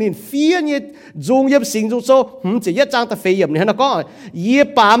ฮุงนี่เฟียเนี่ยจงเย็บสิงจงโซจะยัดจางตะเฟียบเนี่ยนะก็เย็บ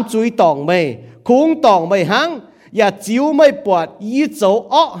ปามจุยตองไม่คุ้งตองไม่หังอย่าจิ้วไม่ปวดยี่โจ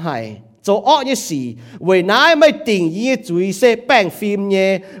อ้อหายโจอ้อเนี่ยสีเว้ยนายไม่ติ่งยี่จุยเสแป้งฟิล์มเนี่ย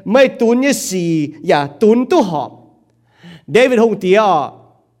ไม่ตุนเนี่ยสีอย่าตุนตู้หอบเดวิดฮุงเตีย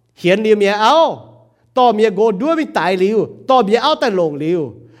เขียนเรียเมียเอาต่อเมียโกด้วยไม่ตายลิวต่อเมียเอาแต่ลงลิว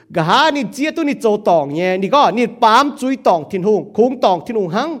กะหานี่เจียตัวนี่โจตองเนี่ยนี่ก็นี่ปามจุยตองทิ้งหงคุ้งตองทิ้งหง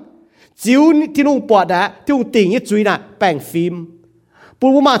หังจิ้วทิ้งหงปวดนะทิ้งหงติ่งยี่จุยน่ะแป้งฟิล์มปู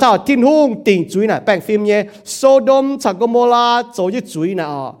มาเท่าทิ้งหงติ่งจุยน่ะแป้งฟิล์มเนี่ยโซโดมจากกโมลาโจยี่จุยน่ะ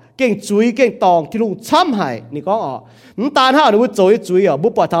อ๋อเก่งจุยเก่งตองทิ้งหงช้ำหายนี่ก็อ๋อตาห้าหนูโจยี่จุยอ๋อบุ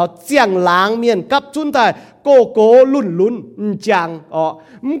ปผาเท่าเจียงล้างเมียนกับจุนแต่โกโก้ลุ้นจังอ๋อ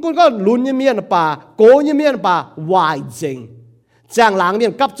มันก็ลุ้นยี่เมียนป่าโกยี่เมียนป่าวายจริงจางหลังเมีย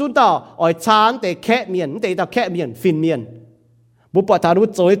นกับจุดต่ออ้อยชานแต่แค่เมียนแต่ต่อแค่เมียนฟินเมียนบุปผารู้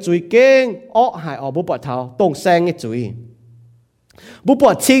โจยจุยเก่งอ้อหายออกบุปผาตรงแซงเนี่ยจุยบุปผา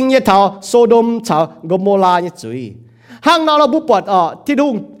ชิงเนี่ยเท่าโซโดมเท่าโกโมลาเนี่ยจุยห้างนอกเราบุปผาที่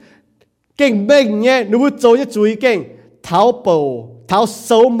ทุ่งเก่งเบ่งเนี่ยนึกว่าโจยจุยเก่งเท่าเป่าเท่าโซ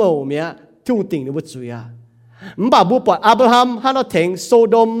โมเนี่ยทุ่งติ่งนึกว่าจุยอ่ะมันบอกบุปผาอับราฮัมให้เราถึงโซ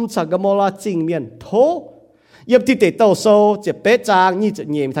โดมจากโกโมลาจริงเมียนโถเยี่ยมที่เตโตโซเจ็บเป๊ะจางนี่จะ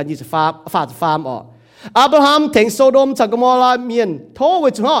เงียบทันยี่จะฟาดฟาร์มออกอับราฮัมถึงโซโดมจากกโมลาเมียนโทเว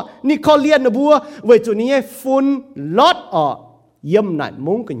จุฮะนี่เขาเลียนนะบัวเวจุนี้ฝุ่นลดออกเยี่ยมหนัก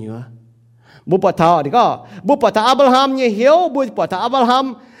มุ้งกันเยอะบุปผาดิก็บุปผาอับราฮัมเนี่ยเหี้ยวบุปผาอับราฮัม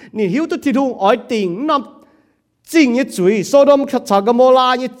นี่เหี้ยวตุที่ทุ่งอ้อยติ่งน้ำจริงเนี่ยจุยโซโดมจากกโมลา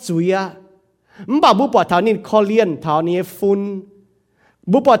เนี่ยจุยอ่ะมันบอกบุปผานี่เขาเลียนเท่านี้ฝุ่น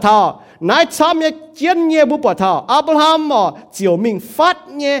บุปผานายชามเนี่ยเจียนเนี่ยบุปผาอับราฮัมเจียวมิงฟัด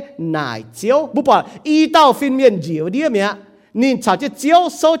เนี่ยนายเจียวบุปผาอีเต้าฟินเมียนเจียวเดียเมียนี่ชาจะเจียว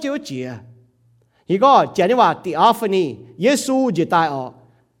โซเจียวเจียฮีก็เจนี่ว่าที่อัฟนี่เยซูจะตาย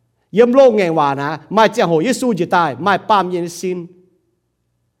ยมโลกไงว่านะไม่เจ้าโหเยซูจะตายไม่ปามเยนซิน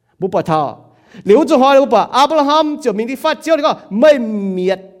บุปผาหรือจะหอยบุปผาอับราฮัมเจียวมิงที่ฟัดเจียวนี่ก็ไม่เมี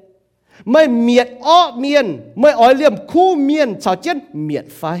ยดไม่เมียดอ้อเมียนไม่อ้อยเลี่ยมคู่เมียนชาวเจียนเมียด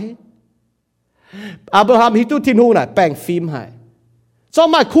ไฟอับราฮัมฮิตุทินหูน่ะแป้งฟิล์มหายจอม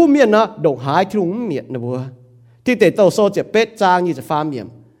มาคู่เมียนนะดงหายที่หุงเมียดนะบัวที่เตโตโซเจ็บเป็ดจางยี่จะฟ้าเมียม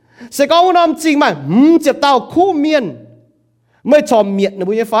เสกเอาน้ำจริงไหมเจ็บเต้าคู่เมียนไม่ชอมเมียดนะ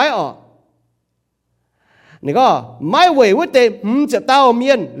บัวยังไฟนี่ก็ไม่เว่ยว่าเตเจ็บเต้าเมี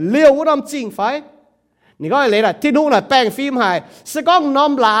ยนเลี้ยวน้ำจริงไฟ นี่ก็เลยนะที่นู่นน่ะแป้งฟิล์มหายสก้องน้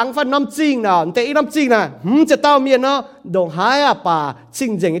ำล้างฟันน้ำจริงน่ะแต่อีน้ำจริงน่ะจะเต้าเมียนเนาะดงหายอ่ะป่าจริ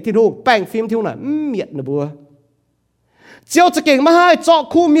งจริงที่นู่นแป้งฟิล์มที่นู่นน่ะเมียนนะบัวเจ้าจะเก่งมาให้เจาะ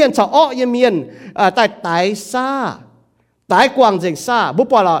คู่เมียนเจาะอ้อยังเมียนแต่ไต่ซ่าไต่กวางเจงซ่าบุป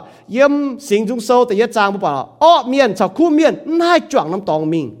ผาละเยี่ยมสิงจุงโซแต่ยะจางบุปผาละอ้อเมียนเจาะคู่เมียนน่าจ่วงน้ำตอง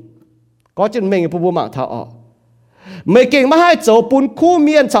มิงก็จะเมงผู้บัวหมางเท่าอ้อไม่เก่งมาให้โจปุนคู่เ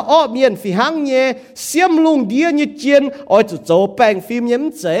มียนชาวอ้อเมียนฝีหางเย่เสียมลุงเดียนเจียนอ้อยจะโจแป้งฟิล์มเย่ม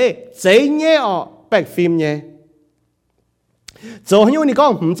เจ๋เย่อ้อแป้งฟิล์มเย่โจหิ้วนี่ก็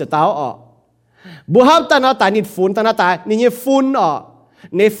จะเต้าอ้อบัวห้ามตาหน้าตานี่ฝุ่นตาหน้าตานี่เย่ฝุ่นอ้อ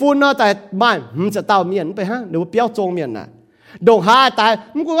ในฝุ่นหน้าตาบ้านจะเต้าเมียนไปฮะหรือว่าเปี้ยวโจงเมียนน่ะดงหาตาย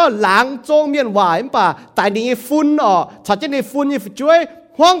มันก็หลังโจงเมียนหวายป่ะแต่นี่เย่ฝุ่นอ้อฉันจะในฝุ่นเย่ช่วย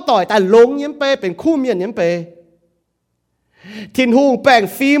ห้องต่อยแต่ลงเย่มไปเป็นคู่เมียนเย่มไปทินหูแป้ง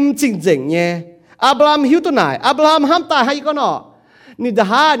ฟิล์มจริงๆเนี่ยอับราฮัมหิวตัวไหนอับราฮัมห้ามตายให้ก็เนาะนี่ดา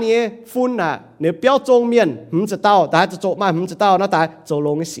ฮาเนี่ยฟุ้นน่ะเนี่ยเปียวจงเมียนจะเต้าแต่จะโจมาจะเต้านะแต่โจล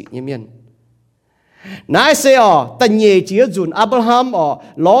งไอ้สิเนี่ยเมียนนายเสียแต่เนี่ยเจียจุนอับราฮัม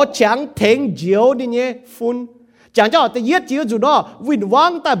ล้อช้างเทงเจียวนี่เนี่ยฟุ้นจังเจ้าแต่เย็ดเจียจุนวินวั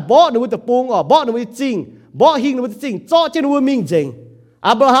งแต่บ่อหนูแต่ปงบ่อหนูจริงบ่อหิงหนูจริงจ่อเจนูมิงจริง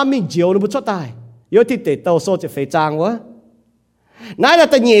อับราฮัมมิงเจียวหนูชดตายยศที่เตะโตโซจะเฟจางวะนาย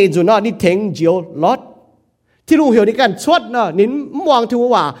แต่เนี่ยจุนนี่เทงเจียวลอดที่ลุงเหี่ยวในการชดนินมองถึง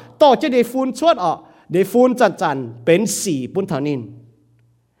ว่าต่อจะได้ฟูนชดได้ฟูนจันเป็นสี่ปุ่นเท่านิน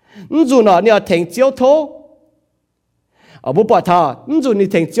จุนเนี่ยเทงเจียวโทบุปผาท่าจุนนี่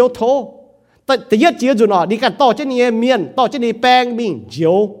เทงเจียวโทแต่เยอะเจียวจุนนี่การต่อจะเนี่ยเมียนต่อจะได้แป้งมิงเจี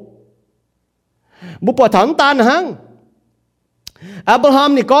ยวบุปผาท่าตานหังอับราฮัม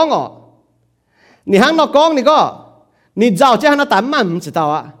นี่ก้องนี่หังนอกก้องนี่ก็นี่เจ้าเจ้าหน้าตามันจะเต้า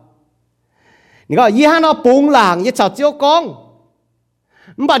นี่ก็ยี่ห้าน้าปงหลังยี่เจ้าเจียวกอง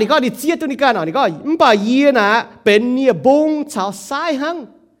มันบ่านี่ก็ดิเจียตัวนี้กันนี่ก็มันบ่ายี่นะเป็นเนี่ยบงชาวซ้ายหัง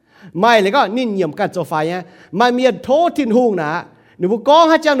ไม่เลยก็นี่เยี่ยมกันโจไฟเนี่ยไม่มีโทษทิ้งหงนะหนูบุกอง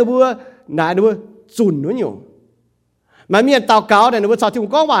ให้จังหนูบัวนะหนูบัวจุนนู้นอยู่ไม่มีเตาเก่าเนี่ยหนูบัวชาวทิ้ง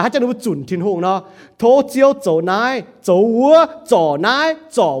กองว่าให้จังหนูบัวจุนทิ้งหงเนาะโทษเจียวโจนายโจวัวจ่อนาย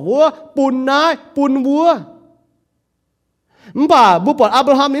จ่อวัวปุนนายปุนวัวบ่าบุปผาอับ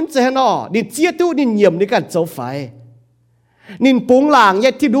ราฮัมนี่เจนนี่เจียตุนี่เยี่ยมในการโจไฟนินปงหลังเนี่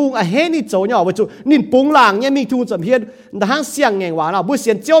ยที่ดูเฮ้นี่โจเนี่ยว่าจุนินปงหลังเนี่ยมีทุนจำเพียนแต่ห้างเสียงเงงว่าเนาะบุเสี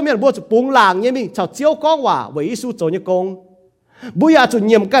ยนเจียวเมียนบุจุปงหลังเนี่ยมีชาวเจียวก้องว่าวิสุโจเนี่ยกงบุอยากจุเ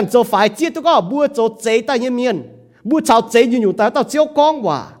ยี่ยมกันโจไฟเจียตุก็บุโจเจแต่เนี่ยเมียนบุชาวเจอยู่แต่ต่อเจียวก้อง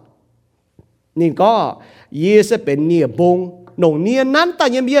ว่านี่ก็ยี่สิเป็นเนี่ยบงหนงเนี่ยนั้นแต่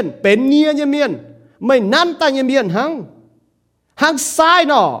เนี่ยเมียนเป็นเนี่ยเมียนไม่นั้นแต่เนี่ยเมียนหังซ้าย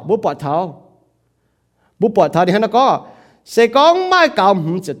เนาะบุปผาเท้าที่นั่นก็เสกองไม่เก่า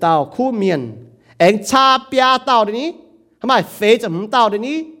จะเต้าคู่เมียนเองชาเปียเต้าเดี๋ยวนี้ทำไมเฟจะเต้าเดี๋ยว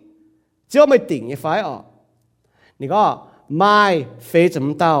นี้เจ้าไม่ติ่งไอ้ไฟนี่ก็ไม่เฟจะ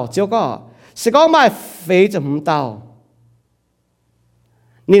เต้าเจ้าก็เสกองไม่เฟจะเต้า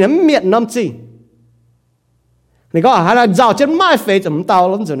นี่นั้นเมียนน้ำจริงนี่ก็หาเจ้าจะไม่เฟจะเต้า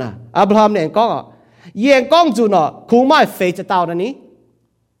ล้มจุนะอับราฮัมเนี่ยก็เยี่ยงก้องจุนคงไม่เฟจะเต้าเดี๋ยวนี้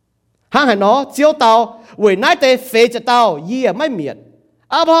ห้างหันเนาะเจียวเต้าเว้ยนายเตะเฟจะเต้าเยี่ยไม่เมียน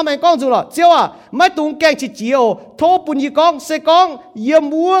อาบราฮัมเองก้องจุนเจียวไม่ตุงแกงชิเจียวโทปุ่นยี่ก้องเสกองเยี่ยม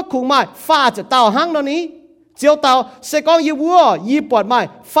วัวคงไม่ฟ้าจะเต้าห้างเดี๋ยวนี้เจียวเต้าเสกองยี่วัวยี่ปวดไม่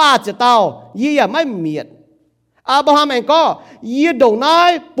ฟ้าจะเต้าเยี่ยไม่เมียนอาบราฮัมเองก็ยี่ดงนา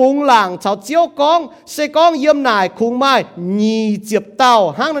ยปุงหลังชาวเจียวก้องเสกองเยี่ยมนายคงไม่ยี่เจียบเต้า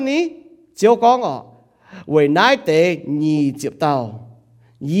ห้างเดี๋ยวนี้เจียวก้องเว้ยนายเตะยี่เจียบเต้า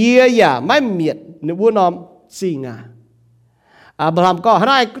เยี่ยอย่าไม่เมียดนึกว่านอมสิงอับราฮัมก็ใ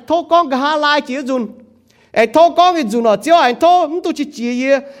ห้โทกองกับฮาลายเจียจุนไอ้โทกองอีจุนเจ้าไอ้โทมันตัวจีเจี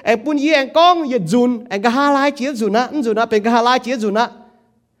ยไอ้ปุ่นยี่ไอ้กองยี่จุนไอ้กับฮาลายเจียจุนนะจุนนะเป็นกับฮาลายเจียจุนนะ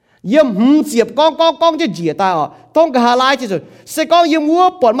เยี่ยมเจียบกองจะเจียตาต้องกับฮาลายเจียจุนเสกองเยี่ยมวัว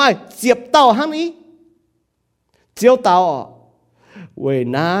ปวดไม่เจียบเต่าหันนี้เจียวเต่าเว้ย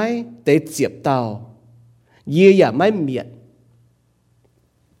นายเตะเจียบเต่าเยี่ยอย่าไม่เมียด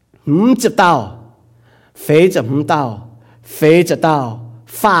จะเต้าเฟจะเต้าเฟจะเต้า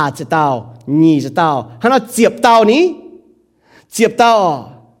ฟ้าจะเต้านี่จะเต้าให้เราเจียบเต้านี้เจียบเต้า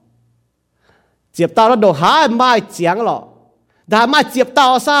แล้วโดนหาไม่เจียงหรอกแต่ไม่เจียบเต้า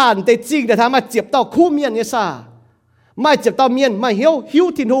ซะแต่จริงแต่ถ้าไม่เจียบเต้าคู่เมียนเนี่ยซะไม่เจียบเต้าเมียนไม่หิว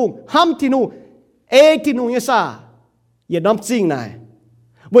ทิ้งหูห้ำทิ้งหูทิ้งหูเนี่ยซะอย่าน้ำจริงนาย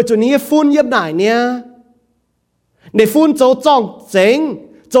ว่าจุดนี้ฟุ้นเย็บไหนเนี่ยในฟุ้นโจจ้องเจ๋ง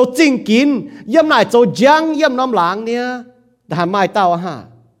châu chính kín yếm lại châu giang yếm nóm láng nha đã mai tao ha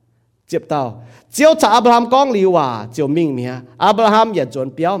tiếp tao chiếu cha Abraham con liu à chiếu minh mía Abraham ya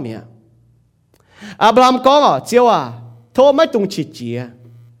chuẩn béo mía Abraham con à chiếu à thô mấy tung chỉ chia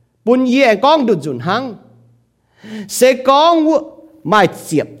bún ye con được chuẩn hăng sẽ con mai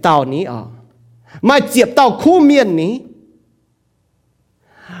tiếp tao ní à mai tiếp tao khu miền ní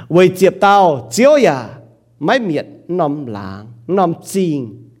vậy tiếp tao chiếu ya mấy miệt nóm láng nóm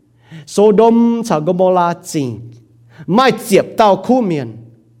chính Sodom và Gomorrah chính mai tiếp tao khu miền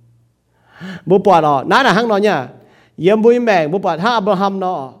bố bỏ đó nãy là hăng nói nha yếm bố mẹ bố bỏ ha Abraham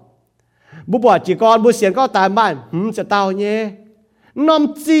nó bố bỏ chỉ con bố xiên có tài bạn sẽ tao nhé nóm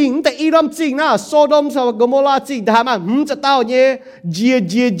chính tại ý nóm chính na Sodom và Gomorrah chính tài bạn sẽ tao nhé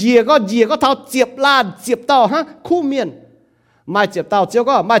dìa có thao tiếp lan tiếp tao ha khu miền mai tiếp tao chiếu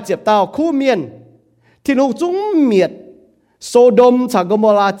có mai tiếp tao khu miền thiên hùng chúng miệt Sodom và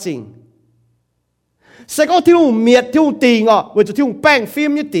Gomorrah chính sẽ có thiên hùng miệt thiên hùng tình với thiên hùng bang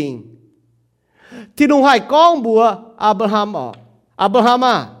phim như tình thì đúng hai con bùa Abraham Abraham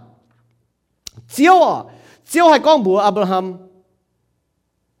à chiếu hai con bùa Abraham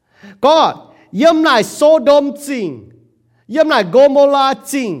có yếm lại Sodom chính yếm lại Gomorrah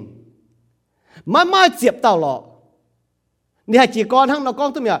chính mai tiếp tao lọ ni hai chỉ con hăng nó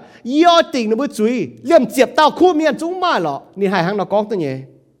con tôi mẹ yêu tình nó mới chui liêm tiếp tao khu miền chúng mai lọ ni hai hăng nó con tôi nhỉ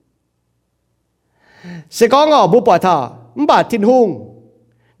sẽ có bố bỏ thở bà thiên hùng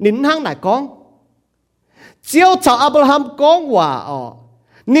nín hăng lại con chiếu chào Abraham con hòa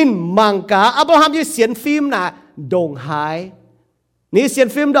nín mang cả Abraham như xiên phim là đồng hải ní xiên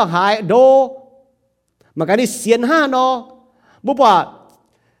phim đồng hải đô mà cái ní xiên ha nó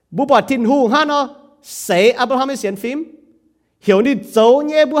bố bà thiên hùng ha nó sẽ Abraham như xiên phim hiểu ní dấu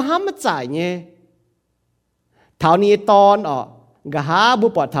nhé bố hám mất giải nhé thảo ní tòn gà há bố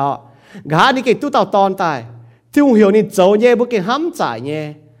bà thảo gà há ní cái tu tàu tòn tài thiếu hiểu ní dấu nhé bố cái hám giải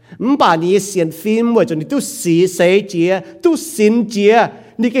nhé bà ní xiên phim bởi cho ní tu xí xế chìa tu xin chìa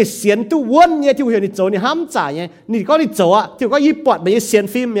ní cái xiên tu vốn nhé thiếu hiểu ní dấu ní hám giải nhé ní có ní dấu ạ thiếu có ý bọt bởi xiên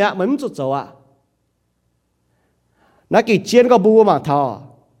phim nhé mới muốn dấu ạ nó kỳ chiên có bù mà thọ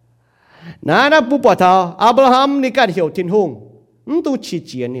nó bù bỏ thọ Abraham ní cả hiểu thiên hùng tu chỉ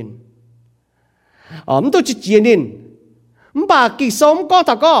chiên nín tu chỉ chiên nín bà kỳ sống có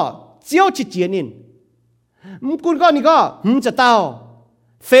thọ có chiếu chỉ chiên nín cún con ní có cho tao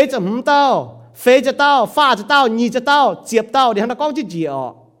phê cho tao phê cho tao pha cho tao nhì cho tao chiếp tao để hắn con chỉ gì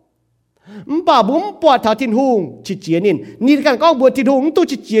bà bún bỏ thảo thiên hùng chỉ chiến nín càng con bùa thiên hùng tu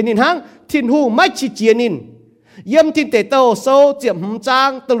chỉ chiến nín hăng thiên hùng mai chỉ chiến nín yếm thiên tế tàu sâu chiếm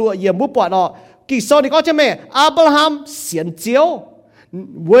trang tàu lụa yếm bút bỏ đó kỳ sau này có cho mẹ Abraham xiên chiếu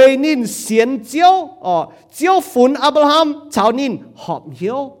về nín xiên chiếu chiếu phun Abraham chào nín họp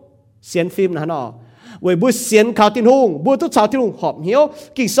hiếu xiên phim là nó với bữa xiên khảo thiên hùng bữa tu chào thiên hùng họp hiếu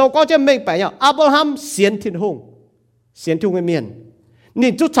kỳ sau có cho mình phải nhở Abraham xiên thiên hùng người miền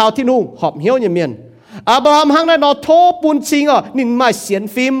nín tu chào thiên hùng họp hiếu như miền Abraham hăng này nó thô bún chính nín mai xiên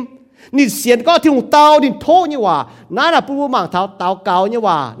phim nín xiên có thiên hùng tao nín thô như hòa nãy là bố mảng tháo tao cao như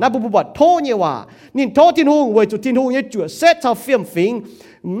hòa nãy bố bọt thô như hòa nín thô thiên hùng với chủ thiên hùng như chuột xét chào phim phim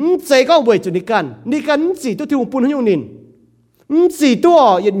dễ có với chủ ní căn gì tu thiên hùng bún hiếu nín gì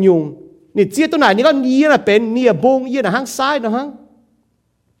tu yên nhungนี่เจี๊ยตัวไหนนี่ก็ยี่น่ะเป็นนี่บงยี่น่ะห้างซ้ายนะฮั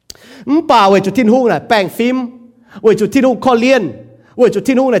งป่าเวจุดทิ้งหุ่งน่ะแป้งฟิล์มเวจุดทิ้งหุ่งคอเลียนเวจุด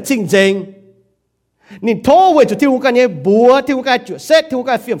ทิ้งหุ่งน่ะจริงจริงนี่โทเวจุดทิ้งหุ่งกันเนี่ยบัวทิ้งหุ่งกันจุดเซตทิ้งหุ่ง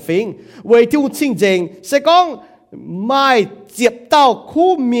กันฟิล์มฟิงเวทิ้งหุ่งจริงจริงเสกองไม่เจ็บเต้าคู่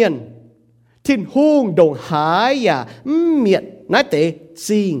เมียนทิ้งหุ่งดงหายอย่าเมียนนั่นแต่จ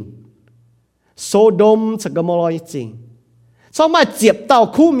ริงโซโดมสกมอลอยจริงสองมาเจ็บเต้า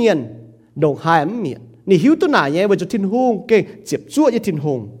คู่เมียนđồng hai miệng, nị hiếu tu nải nhé với cho thiên hùng cái chụp chuột với thiên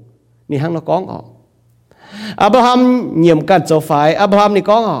hùng, nị hăng nó có Abraham nhiệm cần châu phải Abraham nị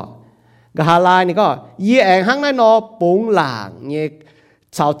có gà Hà Lai nị có, ye anh hăng này nó bung làng nhé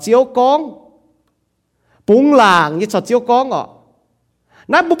chào chiếu con, bung làng nhé chào chiếu con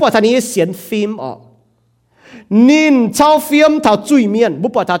nãy bố bỏ thằng nị xiên phim nín chào phim thảo chui miền bố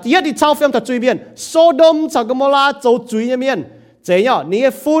bỏ thằng yết đi chào phim thảo chui miền Sodom chào Gomorrah châu chui như miền chế nhở ní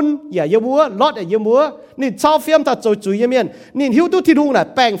phunอย่าเยอะมัวลอดอย่าเยอะมัวนี่ชาวฟิล์มถ้าจุยเมียนนี่หิวตู้ที่ทุ่งน่ะ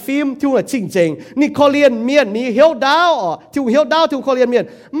แป้งฟิล์มที่ทุ่งน่ะจริงจริงนี่คอเลียนเมียนนี่เหี่ยวดาวที่ทุ่งเหี่ยวดาวที่ทุ่งคอเลียนเมียน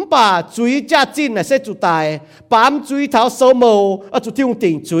ป่าจุยจ้าจินน่ะเสจุตายปามจุยเท้าโซโมจุดที่ทุ่ง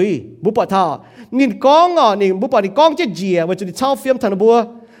ติ่งจุยบุปผาท่านี่ก้องนี่บุปผานี่ก้องเจ๊เจี๋ยว่าจุดที่ชาวฟิล์มทันบัว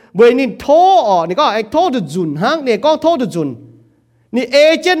เวนี่โทนี่ก็ไอ้โทดุจุนฮังนี่ก้องโทดุจุนนี่เอ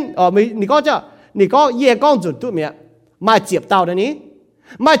เจนต์นี่ก็จะนี่ก็เย่ก้องจุนตู้เมียมาเจียบเต่าเดี๋ยวนี้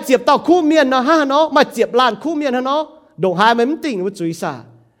mà chụp tàu khu miền nó ha nó mà chụp làn khu miền nó đồng hai mấy tỉnh với chuối sa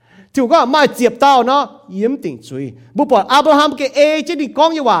thì có mà chụp tàu nó yếm tỉnh chuối bố bỏ Abraham cái chứ đi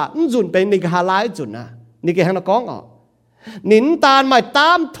con như vậy dùn bên này cái hà lái dùn à này cái hàng nó con à nín tàn mà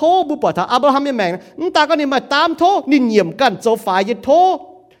tam thô bố bỏ thằng Abraham như mẹ nín ta có nín mà tam thô nín nhiệmกันโจฝ่ายthô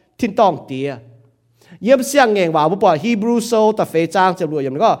thiên tòng tía yếm xiang ngeng vào bố bỏ Hebrew sâu ta phê trangจะรวยย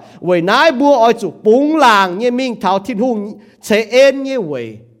ำก็เว้ยนายบัวอ้อยจุปุงหลางเนี่ยมิ่งเท้าทิ้นหุ่งเชเอ็นเนี่ยเว้ย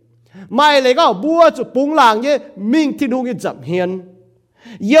ไม่เลยก็บัวจุปุงหลางเนี่ยมิ่งทิ้นหุ่งเนี่ยจับเฮียน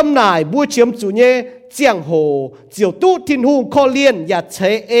เยี่ยมนายบัวเฉียมจุเนี่ยเจียงโหเจียวตู้ทิ้นหุ่งข้อเลียนอย่าเช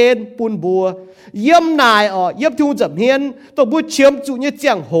เอ็นปุนบัวเยี่ยมนายเยี่ยมทิ้งจับเฮียนตัวบัวเฉียมจุเนี่ยเจี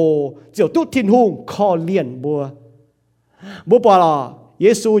ยงโหเจียวตู้ทิ้นหุ่งข้อเลียนบัวปอลเย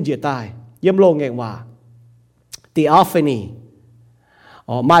ซูเจียตายเยี่ยมโลงเองว่าTheophany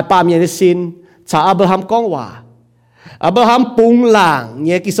หมายความอย่างนี้สินชาอับราฮัมก้องว่าอับราฮัมปุงหลางเ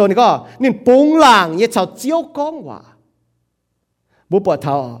นี่ยกิโซนี่ก็นี่ปุงหลางเนี่ยชาวเจียวก้องว่าบุปผาเ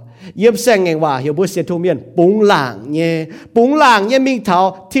ท่าเยี่ยมแสงเองว่าเฮียบุเสียทุเมียนปุงหลางเนี่ยมิงเท่า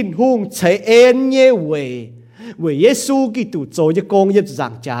ทิ้นหุ่งใช้เอ็นเนี่ยเวยเยซูกิตูโจยกงเยี่ยมจั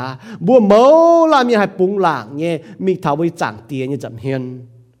งจ้าบัวเมาลามีให้ปุงหลางเนี่ยมิงเท่าไว้จังเตียเนี่ยจำเฮียน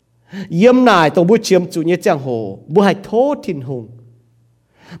เยี่ยมนายต้องบุเชียมจุเนี่ยจังโหบุให้โทษทิ้นหง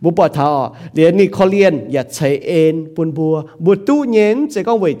บุปผาเท่าเดี๋ยวนี้เขาเรียนอย่าใช้เอ็นปุ่นบัวตู้เย็นจะ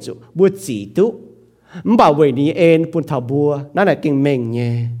ก็เวจุบัวจีตู้ไม่บ่าเวนี้เอ็นปุ่นเท่าบัวนั่นแหละกิ่งเม่งเ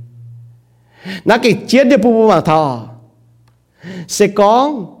นี่ยนักกิ่งเจี๊ยดเดี๋ยวปุ่นบัวเท่าเสกอง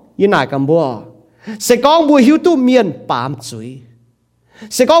ยี่นายกำบัวเสกองบัวหิวตู้เมียนปามจุย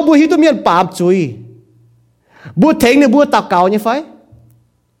เสกองบัวหิวตู้เมียนปามจุยบัวเทงเนี่ยบัวตาเก่าเนี่ยไฟ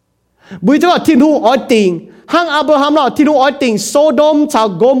บุยจะว่าทิ้งหูอ้อยติงห้างอับราฮัมเราทิ้งหูอ้อยติงโซโดมชาว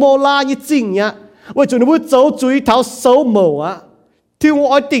โกโมรายี่จริงเนี่ยว่าจุนบุยโจจุยเท้าโซโมอ่ะทิ้งหู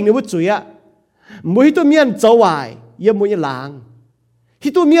อ้อยติงเนี่ยบุยจุยอ่ะบุยตัวเมียนโจวายเยี่ยมบุยหลางฮิ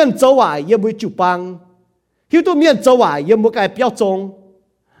ตัวเมียนโจวายเยี่ยมบุยจุปังฮิตัวเมียนโจวายเยี่ยมบุยไก่เปียวจง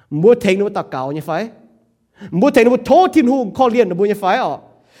บุยเทงเนี่ยบุยตะเก่าเนี่ยไฟบุยเทงเนี่ยบุยโทษทิ้งหูข้อเลี้ยนเนี่ยบุยเนี่ยไฟอ๋อ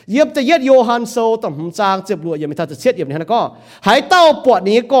เยี่ยมจะเย็ดโยฮันโซต่ำหจางเจ็บรวยยังไม่ทันจะเช็ดเยี่ยมนี่นะก็หายเต้าปวด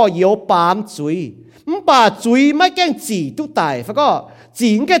นี้ก็เยี่ยวปามจุยป่าจุยไม่แกล้งจีตุไตแล้วก็จี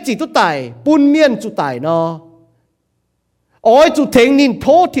งแกจีตุไตปุ่นเมียนจุไตเนาะอ้อยจุเทงนินโท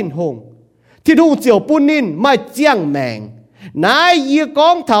ทิ้นหงเจียวปุ่นนินไม่เจียงแมงนายเยี่ยกอ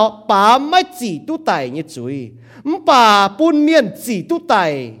งเท้าป่าไม่จีตุไตเนี่ยจุยป่าปุ่นเมียนจีตุไต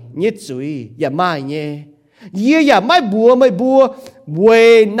เนี่ยจุยอย่ามาเนี่ยเยี่ยอย่าไม่บัวเว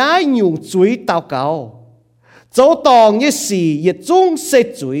นายหยุ่งจุยเต่าเก่าโจตองยี่สี่ยี่จุ้งเส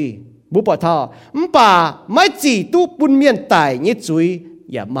จุยบุปผาป่าไม่จีตู้ปุ่นเมียนไตยี่จุย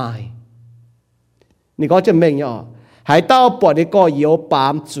อย่าไม่นี่ก็จะเม่งย่อหายเต้าปวดนี่ก็เยี่ยวปา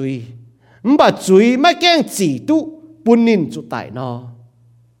มจุยป่าจุยไม่แกล้งจีตู้ปุ่นนินจุไตนอ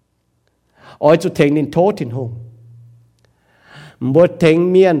อ้อยจุเทงนินโทษทิ้นหงบัวเทง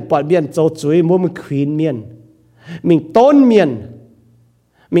เมียนปอดเมียนโจจุยมัวมันควีนเมียนมิงต้นเมียน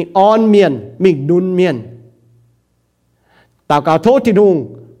มิงอ่อนเมียนมิงนุนเมียนตาวกาวโทษทิ้นหง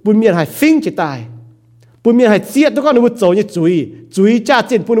ปุนเมียนให้ฟิ้งจะตายปุนเมียนให้เสียดทุกคนนึกว่าโจยจุยจ้าเ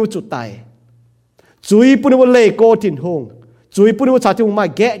จนปุนนึกว่าจุดตายจุยปุนนึกว่าเลโก้ทิ้นหงจุยปุนนึกว่าชาทิ้งหงมา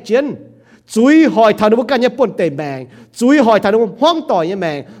แกะเจนจุยหอยทานึกว่ากันเนี่ยปนเตะแมงจุยหอยทานึกว่าห้องต่อยเนี่ยแม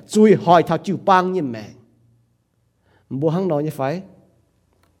งจุยหอยทาจิ๋วปังเนี่ยแมงบัวห้างน้อยเนี่ยไฟ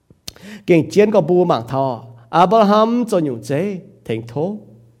เก่งเจียนก็บัวหมางทออับราฮัมจนอยู่เจถึงโท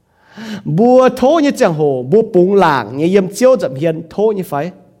บัวโทเนี่ยจังโหบัวปุงหลางเนี่ยเยี่ยมเจียวจับเฮียนโทเนี่ยไฟ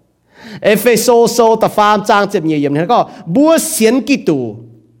เอเฟโซตะฟามจางเจ็บเนี่ยเยี่ยมเนี่ยก็บัวเสียนกิตู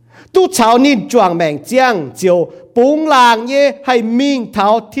ตู้เช้านี่จวงแมงเจียงเจียวปุงหลางเนี่ยให้มิ่งเท้า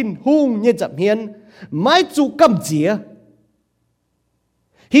ทิ้นหุ่งเนี่ยจับเฮียนไม่จูกำเจีย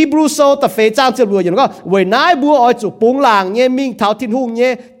ฮีบรูโซตะเฟจางเจ็บรวยอย่างก็เวนายบัวอ้อยจูปุงหลางเนี่ยมิ่งเท้าทิ้นหุ่งเ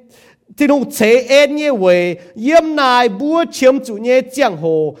นี่ยทิ้นหุ่งเชเอ็นเนี่ยเวยเยี่ยมนายบัวเฉียมจูเนี่ยเจียงโห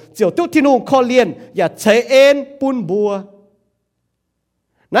เจียวตุ้ทิ้นหุ่งข้อเลียนอย่าเชเอ็นปุนบัว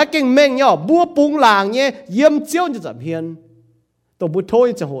นักเก่งเม่งเนี่ยบัวปุงหลางเนี่ยเยี่ยมเจียวจะจับเฮียนตัวบุโท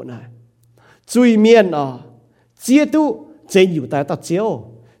จะโหดหน่อยจุยเมียนเจียตุ้เจนอยู่แต่ตัดเจียว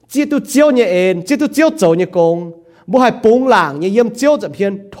เจียตุ้เจียวเนี่ยเอ็นเจียตุ้เจียวโจเนี่ยกงบัวให้ปุงหลางเนี่ยเยี่ยมเจียวจับเฮีย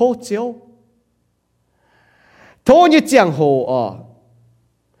นโทเจียวโทเนี่ยเจียงโห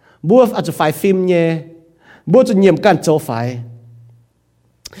บัวอาจจะไฟฟิล์มเนี่ยบัวจะเยี่ยมกันโจไฟ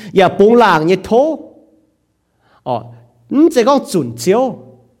อย่าปุงหลางเนี่ยโทจะก้องจุนเจียว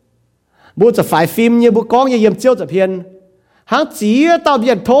บัวจะไฟฟิล์มเนี่ยบัวก้องเนี่ยเยี่ยมเจียวจับเฮียนหางจีเต้าเบี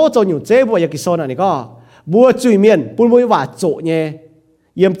ยนโทจนอยู่เจ๊บัวอยากกินโซนอันนี้ก็บัวจุยเมียนปุ่นบัวว่าโจเนี่ย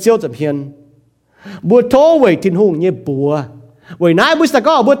yếm chiếu chậm hiền bùa thô về thiên hùng như bùa về nãy bùa sao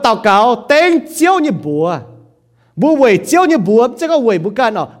có bùa tàu cáo tên chiếu như bùa bùa về chiếu như bùa chắc có về bùa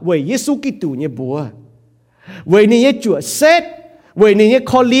can ở về Giêsu Kitô như bùa về này chúa xét về này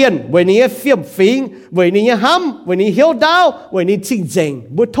khó liên về này phiền phình về này hăm về này hiếu đau về này chinh dành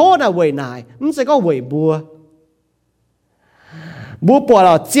bùa thô là về này sẽ có về bùa bùa bỏ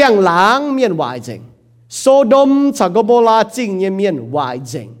là giang lãng miền ngoại dành Sodom và Gomorrah chính như miền ngoại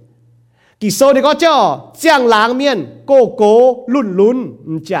dành kỳ số này có cho giang lãng miền cố lún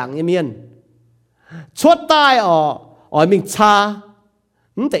chẳng như miền chuột tai ở mình cha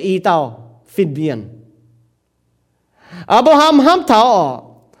để ý tao phiền biên Abraham hám thảo ở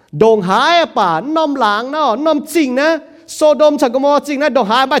đồng hải bà nôm lãng nó nôm chính nè Sodom và Gomorrah chính nè đồng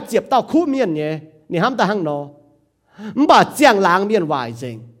hải bà chếp tao khu miền nhé nè hám ta hăng nó bà giang lãng miền ngoại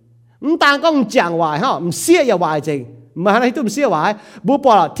dành tăng có giang ngoại ha xia ya ngoại dành mà này tôi xia ngoại bố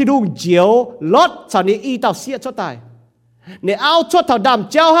bỏ là thi đung chiếu lót sau này y tao xia cho tài để ao chốt thảo đàm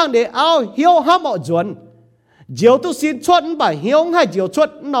treo hang để ao hiếu hám ở chuẩn chiếu tôi xin chốt bà hiếu hay chiếu chốt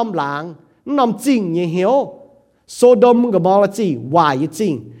nôm lãng nôm chính như hiếu Sodom Gomorrah chỉ ngoại như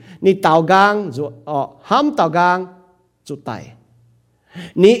chính ni tàu gang rồi hám tàu gang chút tài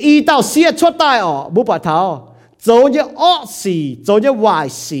ni y tao xia chốt tài ở bố bỏ thảo dấu như ớt xì, dấu như hoài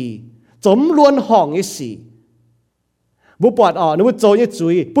xì, giống luôn hỏng như xì. Bố bọt nếu dấu như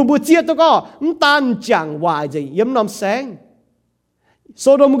chuối, bố chia tôi có, tan chẳng hoài gì, yếm nằm sáng.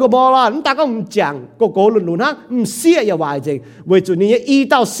 Sodom Gomorrah, ta có chẳng, cố luôn hát, xia ya hoài gì. Vì chủ này y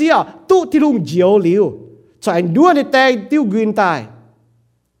tao xia, tu thì luôn diệu liu. Cho anh đua đi tay, tiêu nguyên tài.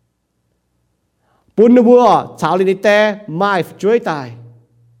 Bún nữ bùa, chào đi tay, mai chuối tài.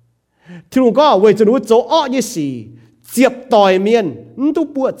 Thì luôn có về cho nó chỗ ọ như xì Diệp tòi miền Nó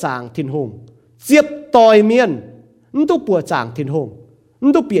bùa chàng thiên hùng Diệp tòi miền Nó bùa chàng thiên hùng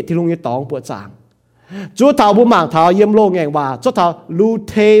Nó biết thiên hùng như tóng bùa chàng Chúa thảo bùa mảng thảo yếm lô ngành bà Chúa thảo lưu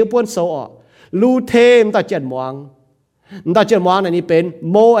thê buôn sâu ọ Lưu thê ta chèn moang Ta chèn moang nàyเป็น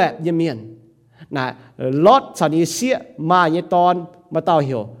Moab như miền Này lót sao ní xịa Mà như tòn mà tao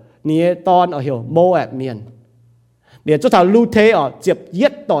hiểu Ní tòn ở hiểu Moab miền để cho thảo lưu thế ở chếp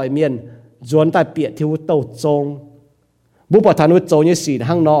yết tỏi miền dồn tại bịa thiếu tàu trông bố bảo thằng nuôi trâu như xì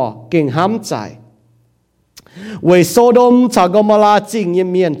hăng nọ kinh hám chạy về Sodom và Gomorrah chính như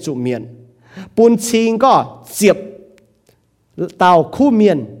miền chủ miền bún chính có chếp tàu khu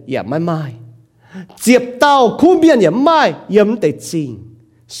miền yếm mai chếp tàu khu miền yếm mai yếm để chính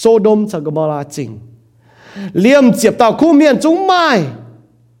Sodom và Gomorrah chính liêm chếp tàu khu miền chúng mai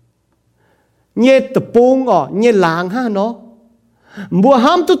nhé tập bông nhé làng ha nó mùa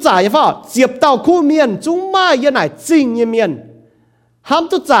hám tu giải phải diệp tàu khu miền chúng mai yên này chính như miền hám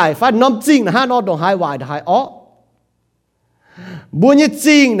tu giải phải nôm chính là ha nó đồng hai hoài hai ó mùa như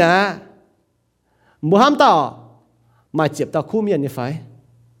chính nè mùa hám tàu mà diệp tàu khu miền như phải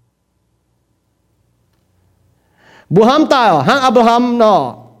mùa hám tàu hang Abraham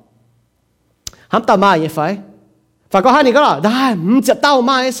nó hám tàu mai như phải có hai này có là đây diệp tàu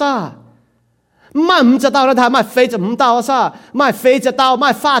mai sao mai唔知道了，他mai飛就唔到啥，mai飛就到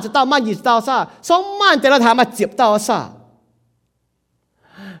，mai發就到，mai熱到啥，所以得了他mai接到啥。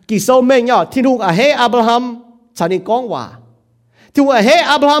其實咩呀？天父啊，喺亞伯拉罕曾經講話，天父啊，喺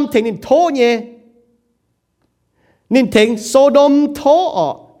亞伯拉罕聽你拖嘢，你聽索多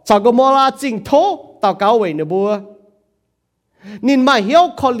拖就個摩拉正拖到搞為呢噃，你咪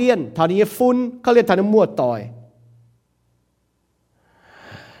曉可憐，他哋歡，可憐他哋摸袋。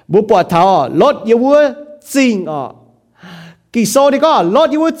bố bỏ thảo lót yêu vua chính kỳ sau đi có lót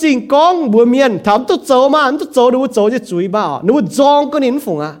yêu vua chính con bùa miền thắm tốt dấu mà tốt dấu đâu dấu cho chuối mà nếu giong cái nín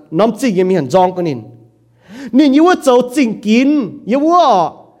phùng nắm chính cái miền giong cái nín yêu vua dấu chính kín yêu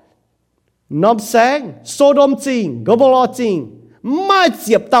vua nắm sáng Sodom chính Gomorrah chính mai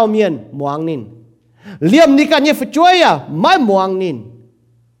diệp tàu miền muang nín liêm đi cả nhà phải chuối mai muang nín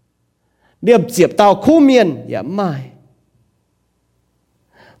liêm diệp tàu khu miền mai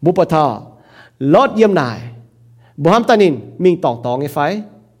bố bà thọ lót yếm nải bố hàm ta nín mình tỏng cái phái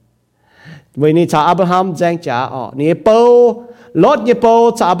vậy nên cha Abraham giang trả nè bầu lót yếm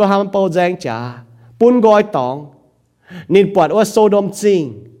bầu cha Abraham bầu giang trả bún gói tỏng nên bọt ở Sodom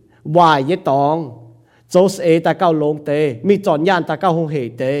chính vài yết tỏng dấu sẽ ta cao lông tê mình chọn nhàn ta cao hông hề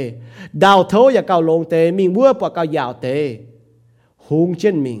tê đào thấu ya cao lông tê mình vua bọt cao yào tê hung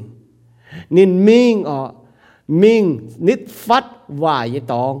trên mình nên mình nít phát vài như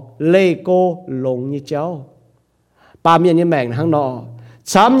tòng lê cô lông như cháu ba miền như mèn hăng nọ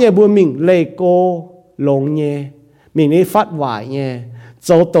chám như bùa mình lê cô lông như mình nít phát vài như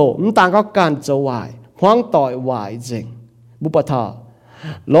dấu tổ tăng có can dấu vài hoang tỏi vài dình bố bà thọ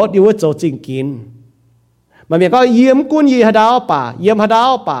lót yêu cho chính kín mà mình có yếm quân gì hà đáo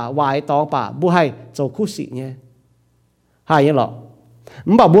bà vài tòng bà bu hay cho khu sĩ nhé hai như lọ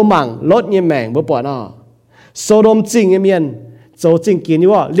bảo bu mảng lót như mèn bu bỏ nó Sodom chính như miền cho chính kín như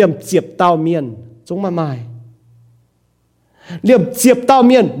liềm chiệp tao miền chúng mai liềm chiệp tao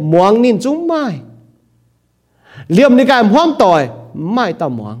miền muang nín chúng mai liềm đi cái hoang tỏi mai tao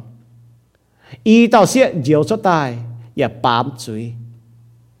muang y tao sẽ diều cho tàiอย่าbám chuối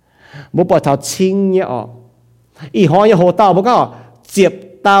bố bỏ thảo chính nhẹ ọ y hỏi nhà hồ tao bố có chiệp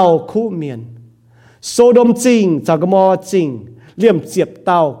tao khu miền Sodom chính cho cái mò chính liềm chiệp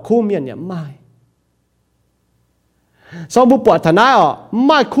tao khu miền nhẹ mai sau bố bỏ thằng nào ọ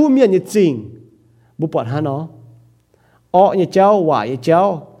mai khu miền như chính bố bỏ hắn nó ọ như cháu vải như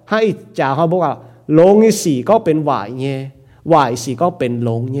cháu hay chả hỏi bố à lông như xì có bên vải nhé vải xì có bên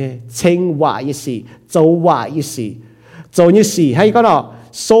lông nhé chính vải như xì châu vải như xì châu như xì hay có nó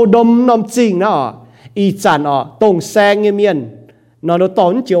Sodom nằm chính nó y chán ọ tông sang như miền nó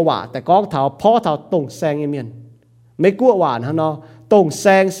tốn chiều vả tại con thảo phó thảo tông sang như miền mấy cua vả nó tông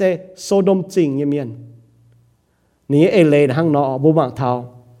sang sẽ Sodom chính như miền ní ê lê hăng nó bố mạng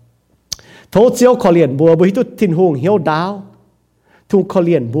thảo thố chiếu khó liền bùa bởi tôi thiên hùng hiếu đáo thùng khó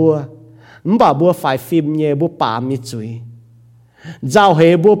liền bùa bà bùa phải phim nhé bùa bám như chuối giao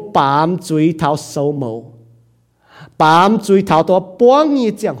hề bùa bám chuối thảo sâu mẫu bám chuối thảo tỏa bóng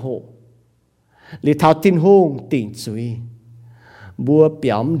như chẳng hộ lý thảo thiên hùng tỉnh chuối bùa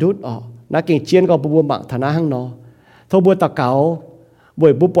biếm đút ọ ná kinh chiên có bùa mạng thả ná hăng nó thô bùa tà cáo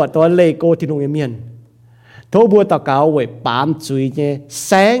bởi bùa bọt tỏa lê cô thiên hùng em miền thô bùa tà cáo bởi bám chuối nhé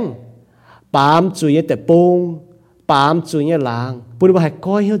sáng bám chuối nhé tệ bông bám chuối nhé làng bùa hay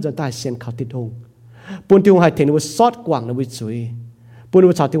coi hiếu dân tài xem khảo thiên hùng bùa thiên hùng hay thiên hùng sót quảng nó bùa chuối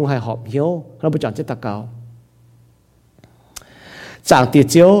bùa chào thiên hùng hay họp hiếu nó bùa chọn chết tà cáo chẳng tiết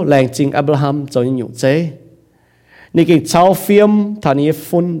chiếu lành chính Abraham cho những nhục chế nị kinh cháu phim thảo ní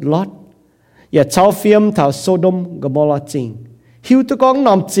phun lót và cháu phim thảo Sodom Gomorrah chính hiếu tôi có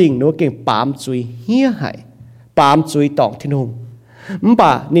nằm chính nó kinh bám chuối hia hại bám chuối tỏng thiên hùng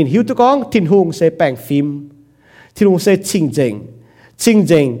bà nên hiếu tôi có thiên hùng sẽ bèn phim thiên hùng sẽ chinh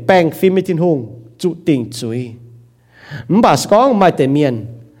dình bèn phim với thiên hùng trụ tình chuối bà sẽ có mai tệ miền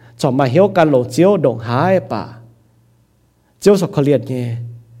cho mai hiếu can lộ chiếu đồng hái bà chiếu sọc khó liệt nhé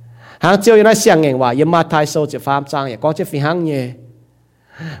hàng chiếu như nói xiang ngành và yếm ma thai sâu chế phàm trang ya có chế phi hàng nhé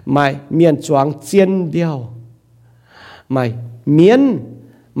mày miền choáng chiên biao mày miền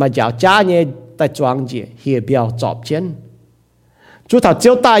mà giáo cha nhé tại choáng gì hìa biao chọp chiên chú thảo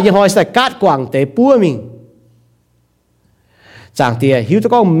chiếu tài như hỏi sẽ cát quảng tế búa mình chẳng thì hiếu cho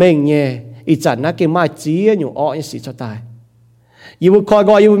con mình nhé ý chẳng nó cái mai chí nhủ ọ như sĩ cho tài yêu coi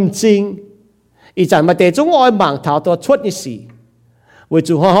gọi yêu chính ý chẳng mà tế chúng oi mảng thảoตัวchuột như sĩ vì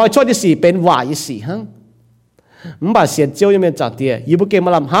chủ hỏi chuột như sĩ bên vải như sĩ hăng bà xiên chiếu như mình chẳng thì yêu cái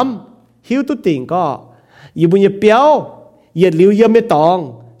mà làm hâm hiếu tu tình có yêu như béo nhiệt liu yếm như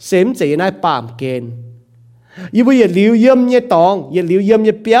tòng xém chỉ nai bám kền yêu nhiệt liu yếm như tòng nhiệt liu yếm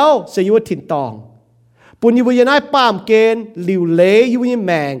như béo sẽ yêu thìn tòngปุ่นยูวีนายปามเกณฑ์หลิวเล่ยูวีแ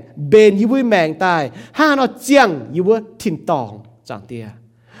มงเบนยูวีแมงตายห้านอเจียงยูวีถิ่นตองจังเตีย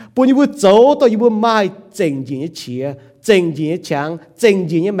ปุ่นยูวีโจตัวยูวีไม่เจ๋งยิงยี่เฉียเจ๋งยิงยี่ช้างเจ๋ง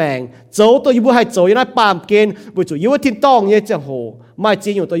ยิงยี่แมงโจตัวยูวีให้โจยนายปามเกณฑ์บุจุยูวีถิ่นตองยี่จังโหไม่จริ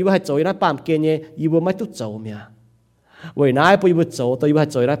งอยู่ตัวยูวีให้โจยนายปามเกณฑ์ยี่ยูวีไม่ตุโจเมียวันนายปุ่นยูวีโจตัวยูวีให้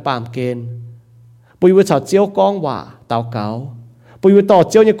โจยนายปามเกณฑ์ปุ่นยูวีชาวเจียวกองว่าเตาเก๋าปุ่นยูวีต่อ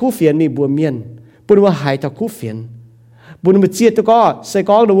เจียวยี่คู่เฟียนนี่บัวเมียนปุ่นว่าหายทางคู่เฟียนปุ่นว่าเจียตัวก็ใส่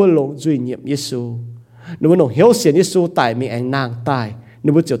ก้องนึกว่าหลงจุยเงียบเยซูนึกว่าหลงเหี้ยวเสียนเยซูตายมีแองนางตายนึ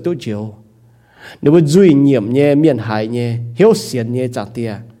กว่าเจียวตู้เจียวนึกว่าจุยเงียบเนี่ยเมียนหายเนี่ยเหี้ยวเสียนเนี่ยจากเตี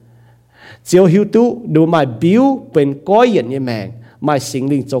ยเจียวหิวตู้ดูมาบิ้วเป็นก้อยเย็นเนี่ยแมงมาสิง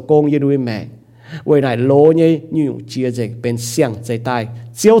ลิงโจโกงเย็นด้วยแมงวันไหนโลเนี่ยยุ่งเจียเจงเป็นเสียงใจตาย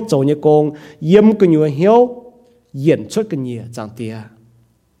เจียวโจเนี่ยโกงเยี่ยมกันอยู่เหี้ยวเย็นชุดกันเนี่ยจากเตีย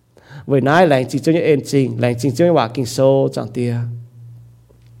วันนั้นแหล่งจิตใจเอ็นจริงแหล่งจิตใจว่ากินโซจังเตีย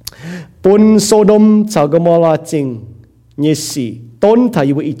ปุ่นโซดมชาวกมลาจริงเยสีต้นทา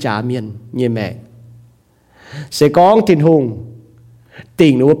ยุอิจาเมียนเยแมงเสกองทินหงติ่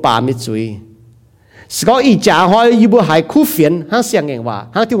งหนูป่ามิจุยสกออิจาหอยยุบหายคู่เฟียนห้างเสียงเองว่า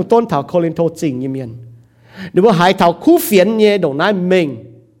ห้างที่ต้นเถาโคลินโทจริงเยเมียนหรือว่าหายเถาคู่เฟียนเยดงนั้นเมง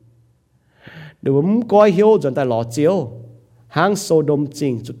หรือว่ามุ้งก้อยเหี้ยวจนแต่หล่อเจียวห้างโซดมจริ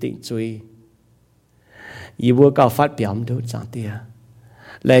งจุดติ่งจุยยีบัวเก่าฟัดเปี่ยมดูจังเตีย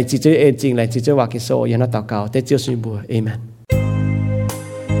แหล่งจิตใจเองจริงแหล่งจิตใจว่ากิโซยันนัตตาเก่าแต่เจียวสุยบัวเอเมน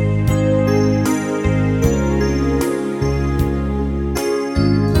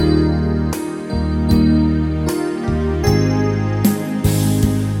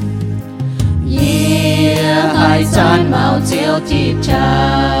chip cha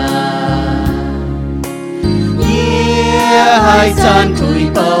hai chân thủy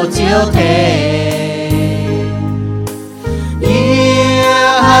bầu chiếu thề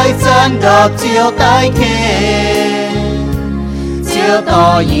hai chân đọc chiếu tay kê chiếu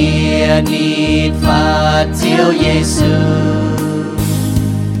to yên nít Phật chiếu Giêsu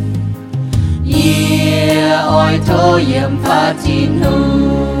ôi thôi yếm Phật tin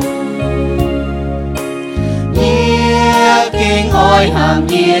hùng kinh ôi hàm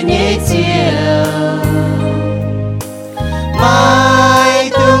nhé chiều mai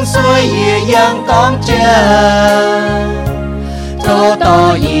tương xuôi yang tóm chờ thô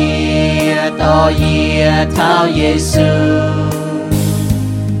to thao Giêsu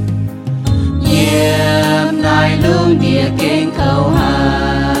yếm này luôn địa kinh cầu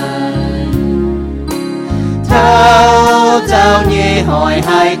hai thao giao nhé hỏi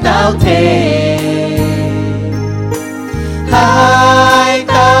hai tao thề hai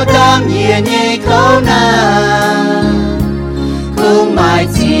tao đam nhé khâu nào cũng mai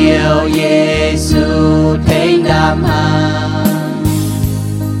chiều Giêsu thánh đam hàng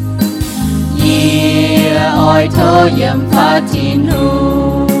ôi thôi yếm Phật tin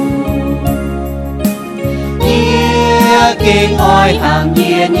hùng kinh ôi hàng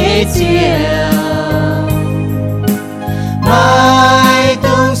nhé chiều mai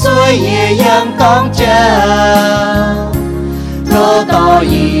tung xuôi yang tóm chờ thô to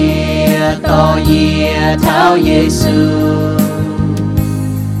thao Giêsu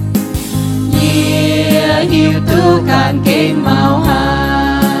hiểu tu can kinh màu hai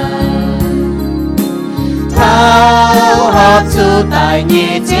thao hợp su tại nhị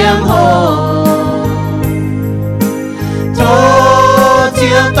chiang hồ thô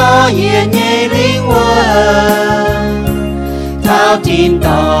chiếu to nhẹ linh quân thao tin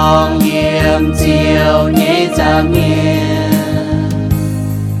tòng yếm chiều nhẹ ra miền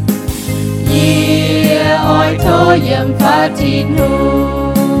ôi thôi yếm Phật tin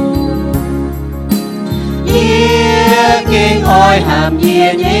hùng kinh ôi hàm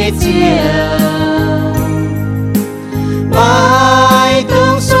nhé chiều mai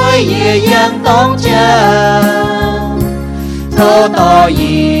tương xuôi yang tóm chờ thô to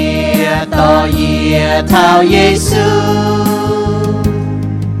thao Giêsu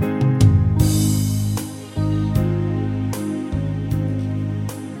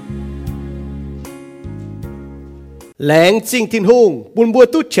lén chính thiên hùng buồn bùa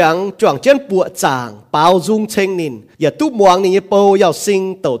tu trắng choàng chân bùa chàng bao dung thanh nínอย่าtu muangนี่bao yào sinh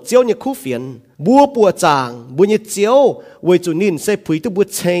tổ chiếu như khu phiền bùa bùa chàng bùa như chiếu với chủ nín sẽ phủi tu bùa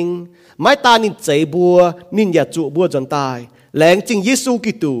thanh mái ta nín chạy bùa nínอย่าtrụ bùa dần tài lén chính Giêsu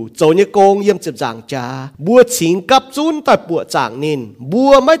Kitô走như công yếm chụp giảng cha bùa chính cấp chun tại bùa chàng nín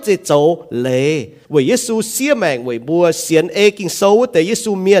bùa mái chạy走lệ với Giêsu xia mèng với bùa xiên kinh sâu tại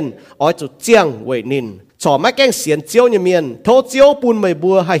Giêsu miền ở chỗ chiang với nín chỏ mái keng xiên chiếu như miền thô chiếu bùn mây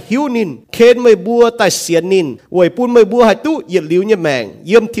bùa hay hiu nín khen mây bùa tại xiên nín với bùn mây bùa hay tu nhiệt liu như mèng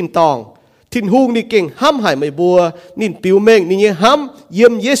yếm thiên tòng thiên hùng ni kinh hăm hải mây bùa nín piu mèng nín như hăm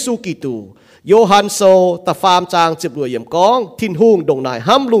yếm Giêsu Kitô Johann so ta phàm trang chụp đuổi yếm con thiên hùng đồng nải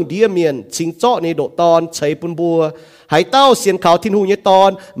hăm lùng đĩa miền chính chọ ni độ ton cháy bùn bùa hãy tao xiên khảo thiên hùng như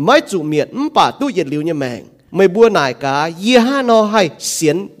ton mấy chủ miền bà tu nhiệt liu như mèng mày bua nải cả ha nó hay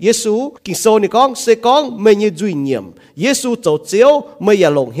xiên Giêsu kinh sâu này con sẽ con mày như duy nhiệm Giêsu走chiếu màyอย่า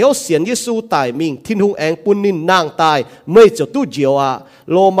หลง hiếu xiên Giêsu tại mình thiên hùng anh bún nín nàng tài mày cho tu diệu à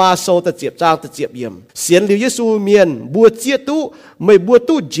lô ma sâu ta chiệp trang ta chiệp yểm xiên liu Giêsu miền bua chia tu mày bua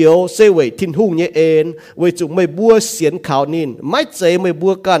tu diệu sẽ về thiên hùng nhé en về chúng mày bua xiên khảo nín mãi chế mày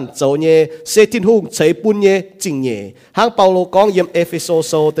bua cần走nhé sẽ thiên hùng chế bún nhé chính nhé hang Paulo con yểm Ephesos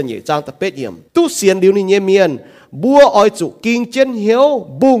sâu ta nhé trang ta pet yểm tu xiên liu ni nhé miền bua oi chủ kinh chiến hiếu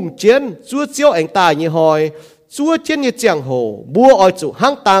bùng chiến chúa chiếu anh tài như hỏi chúa chiến như chẳng hồ bua oi chủ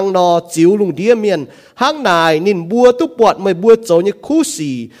hang tàng nò chiếu lùng đĩa miền hang nài nín bua tu bọt mày bua chỗ như khu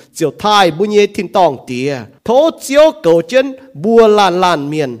xì chiều thai bua nhé thiên tòng tía thố chiếu cầu chiến bua làn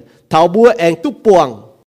miền thảo bua anh tu buồng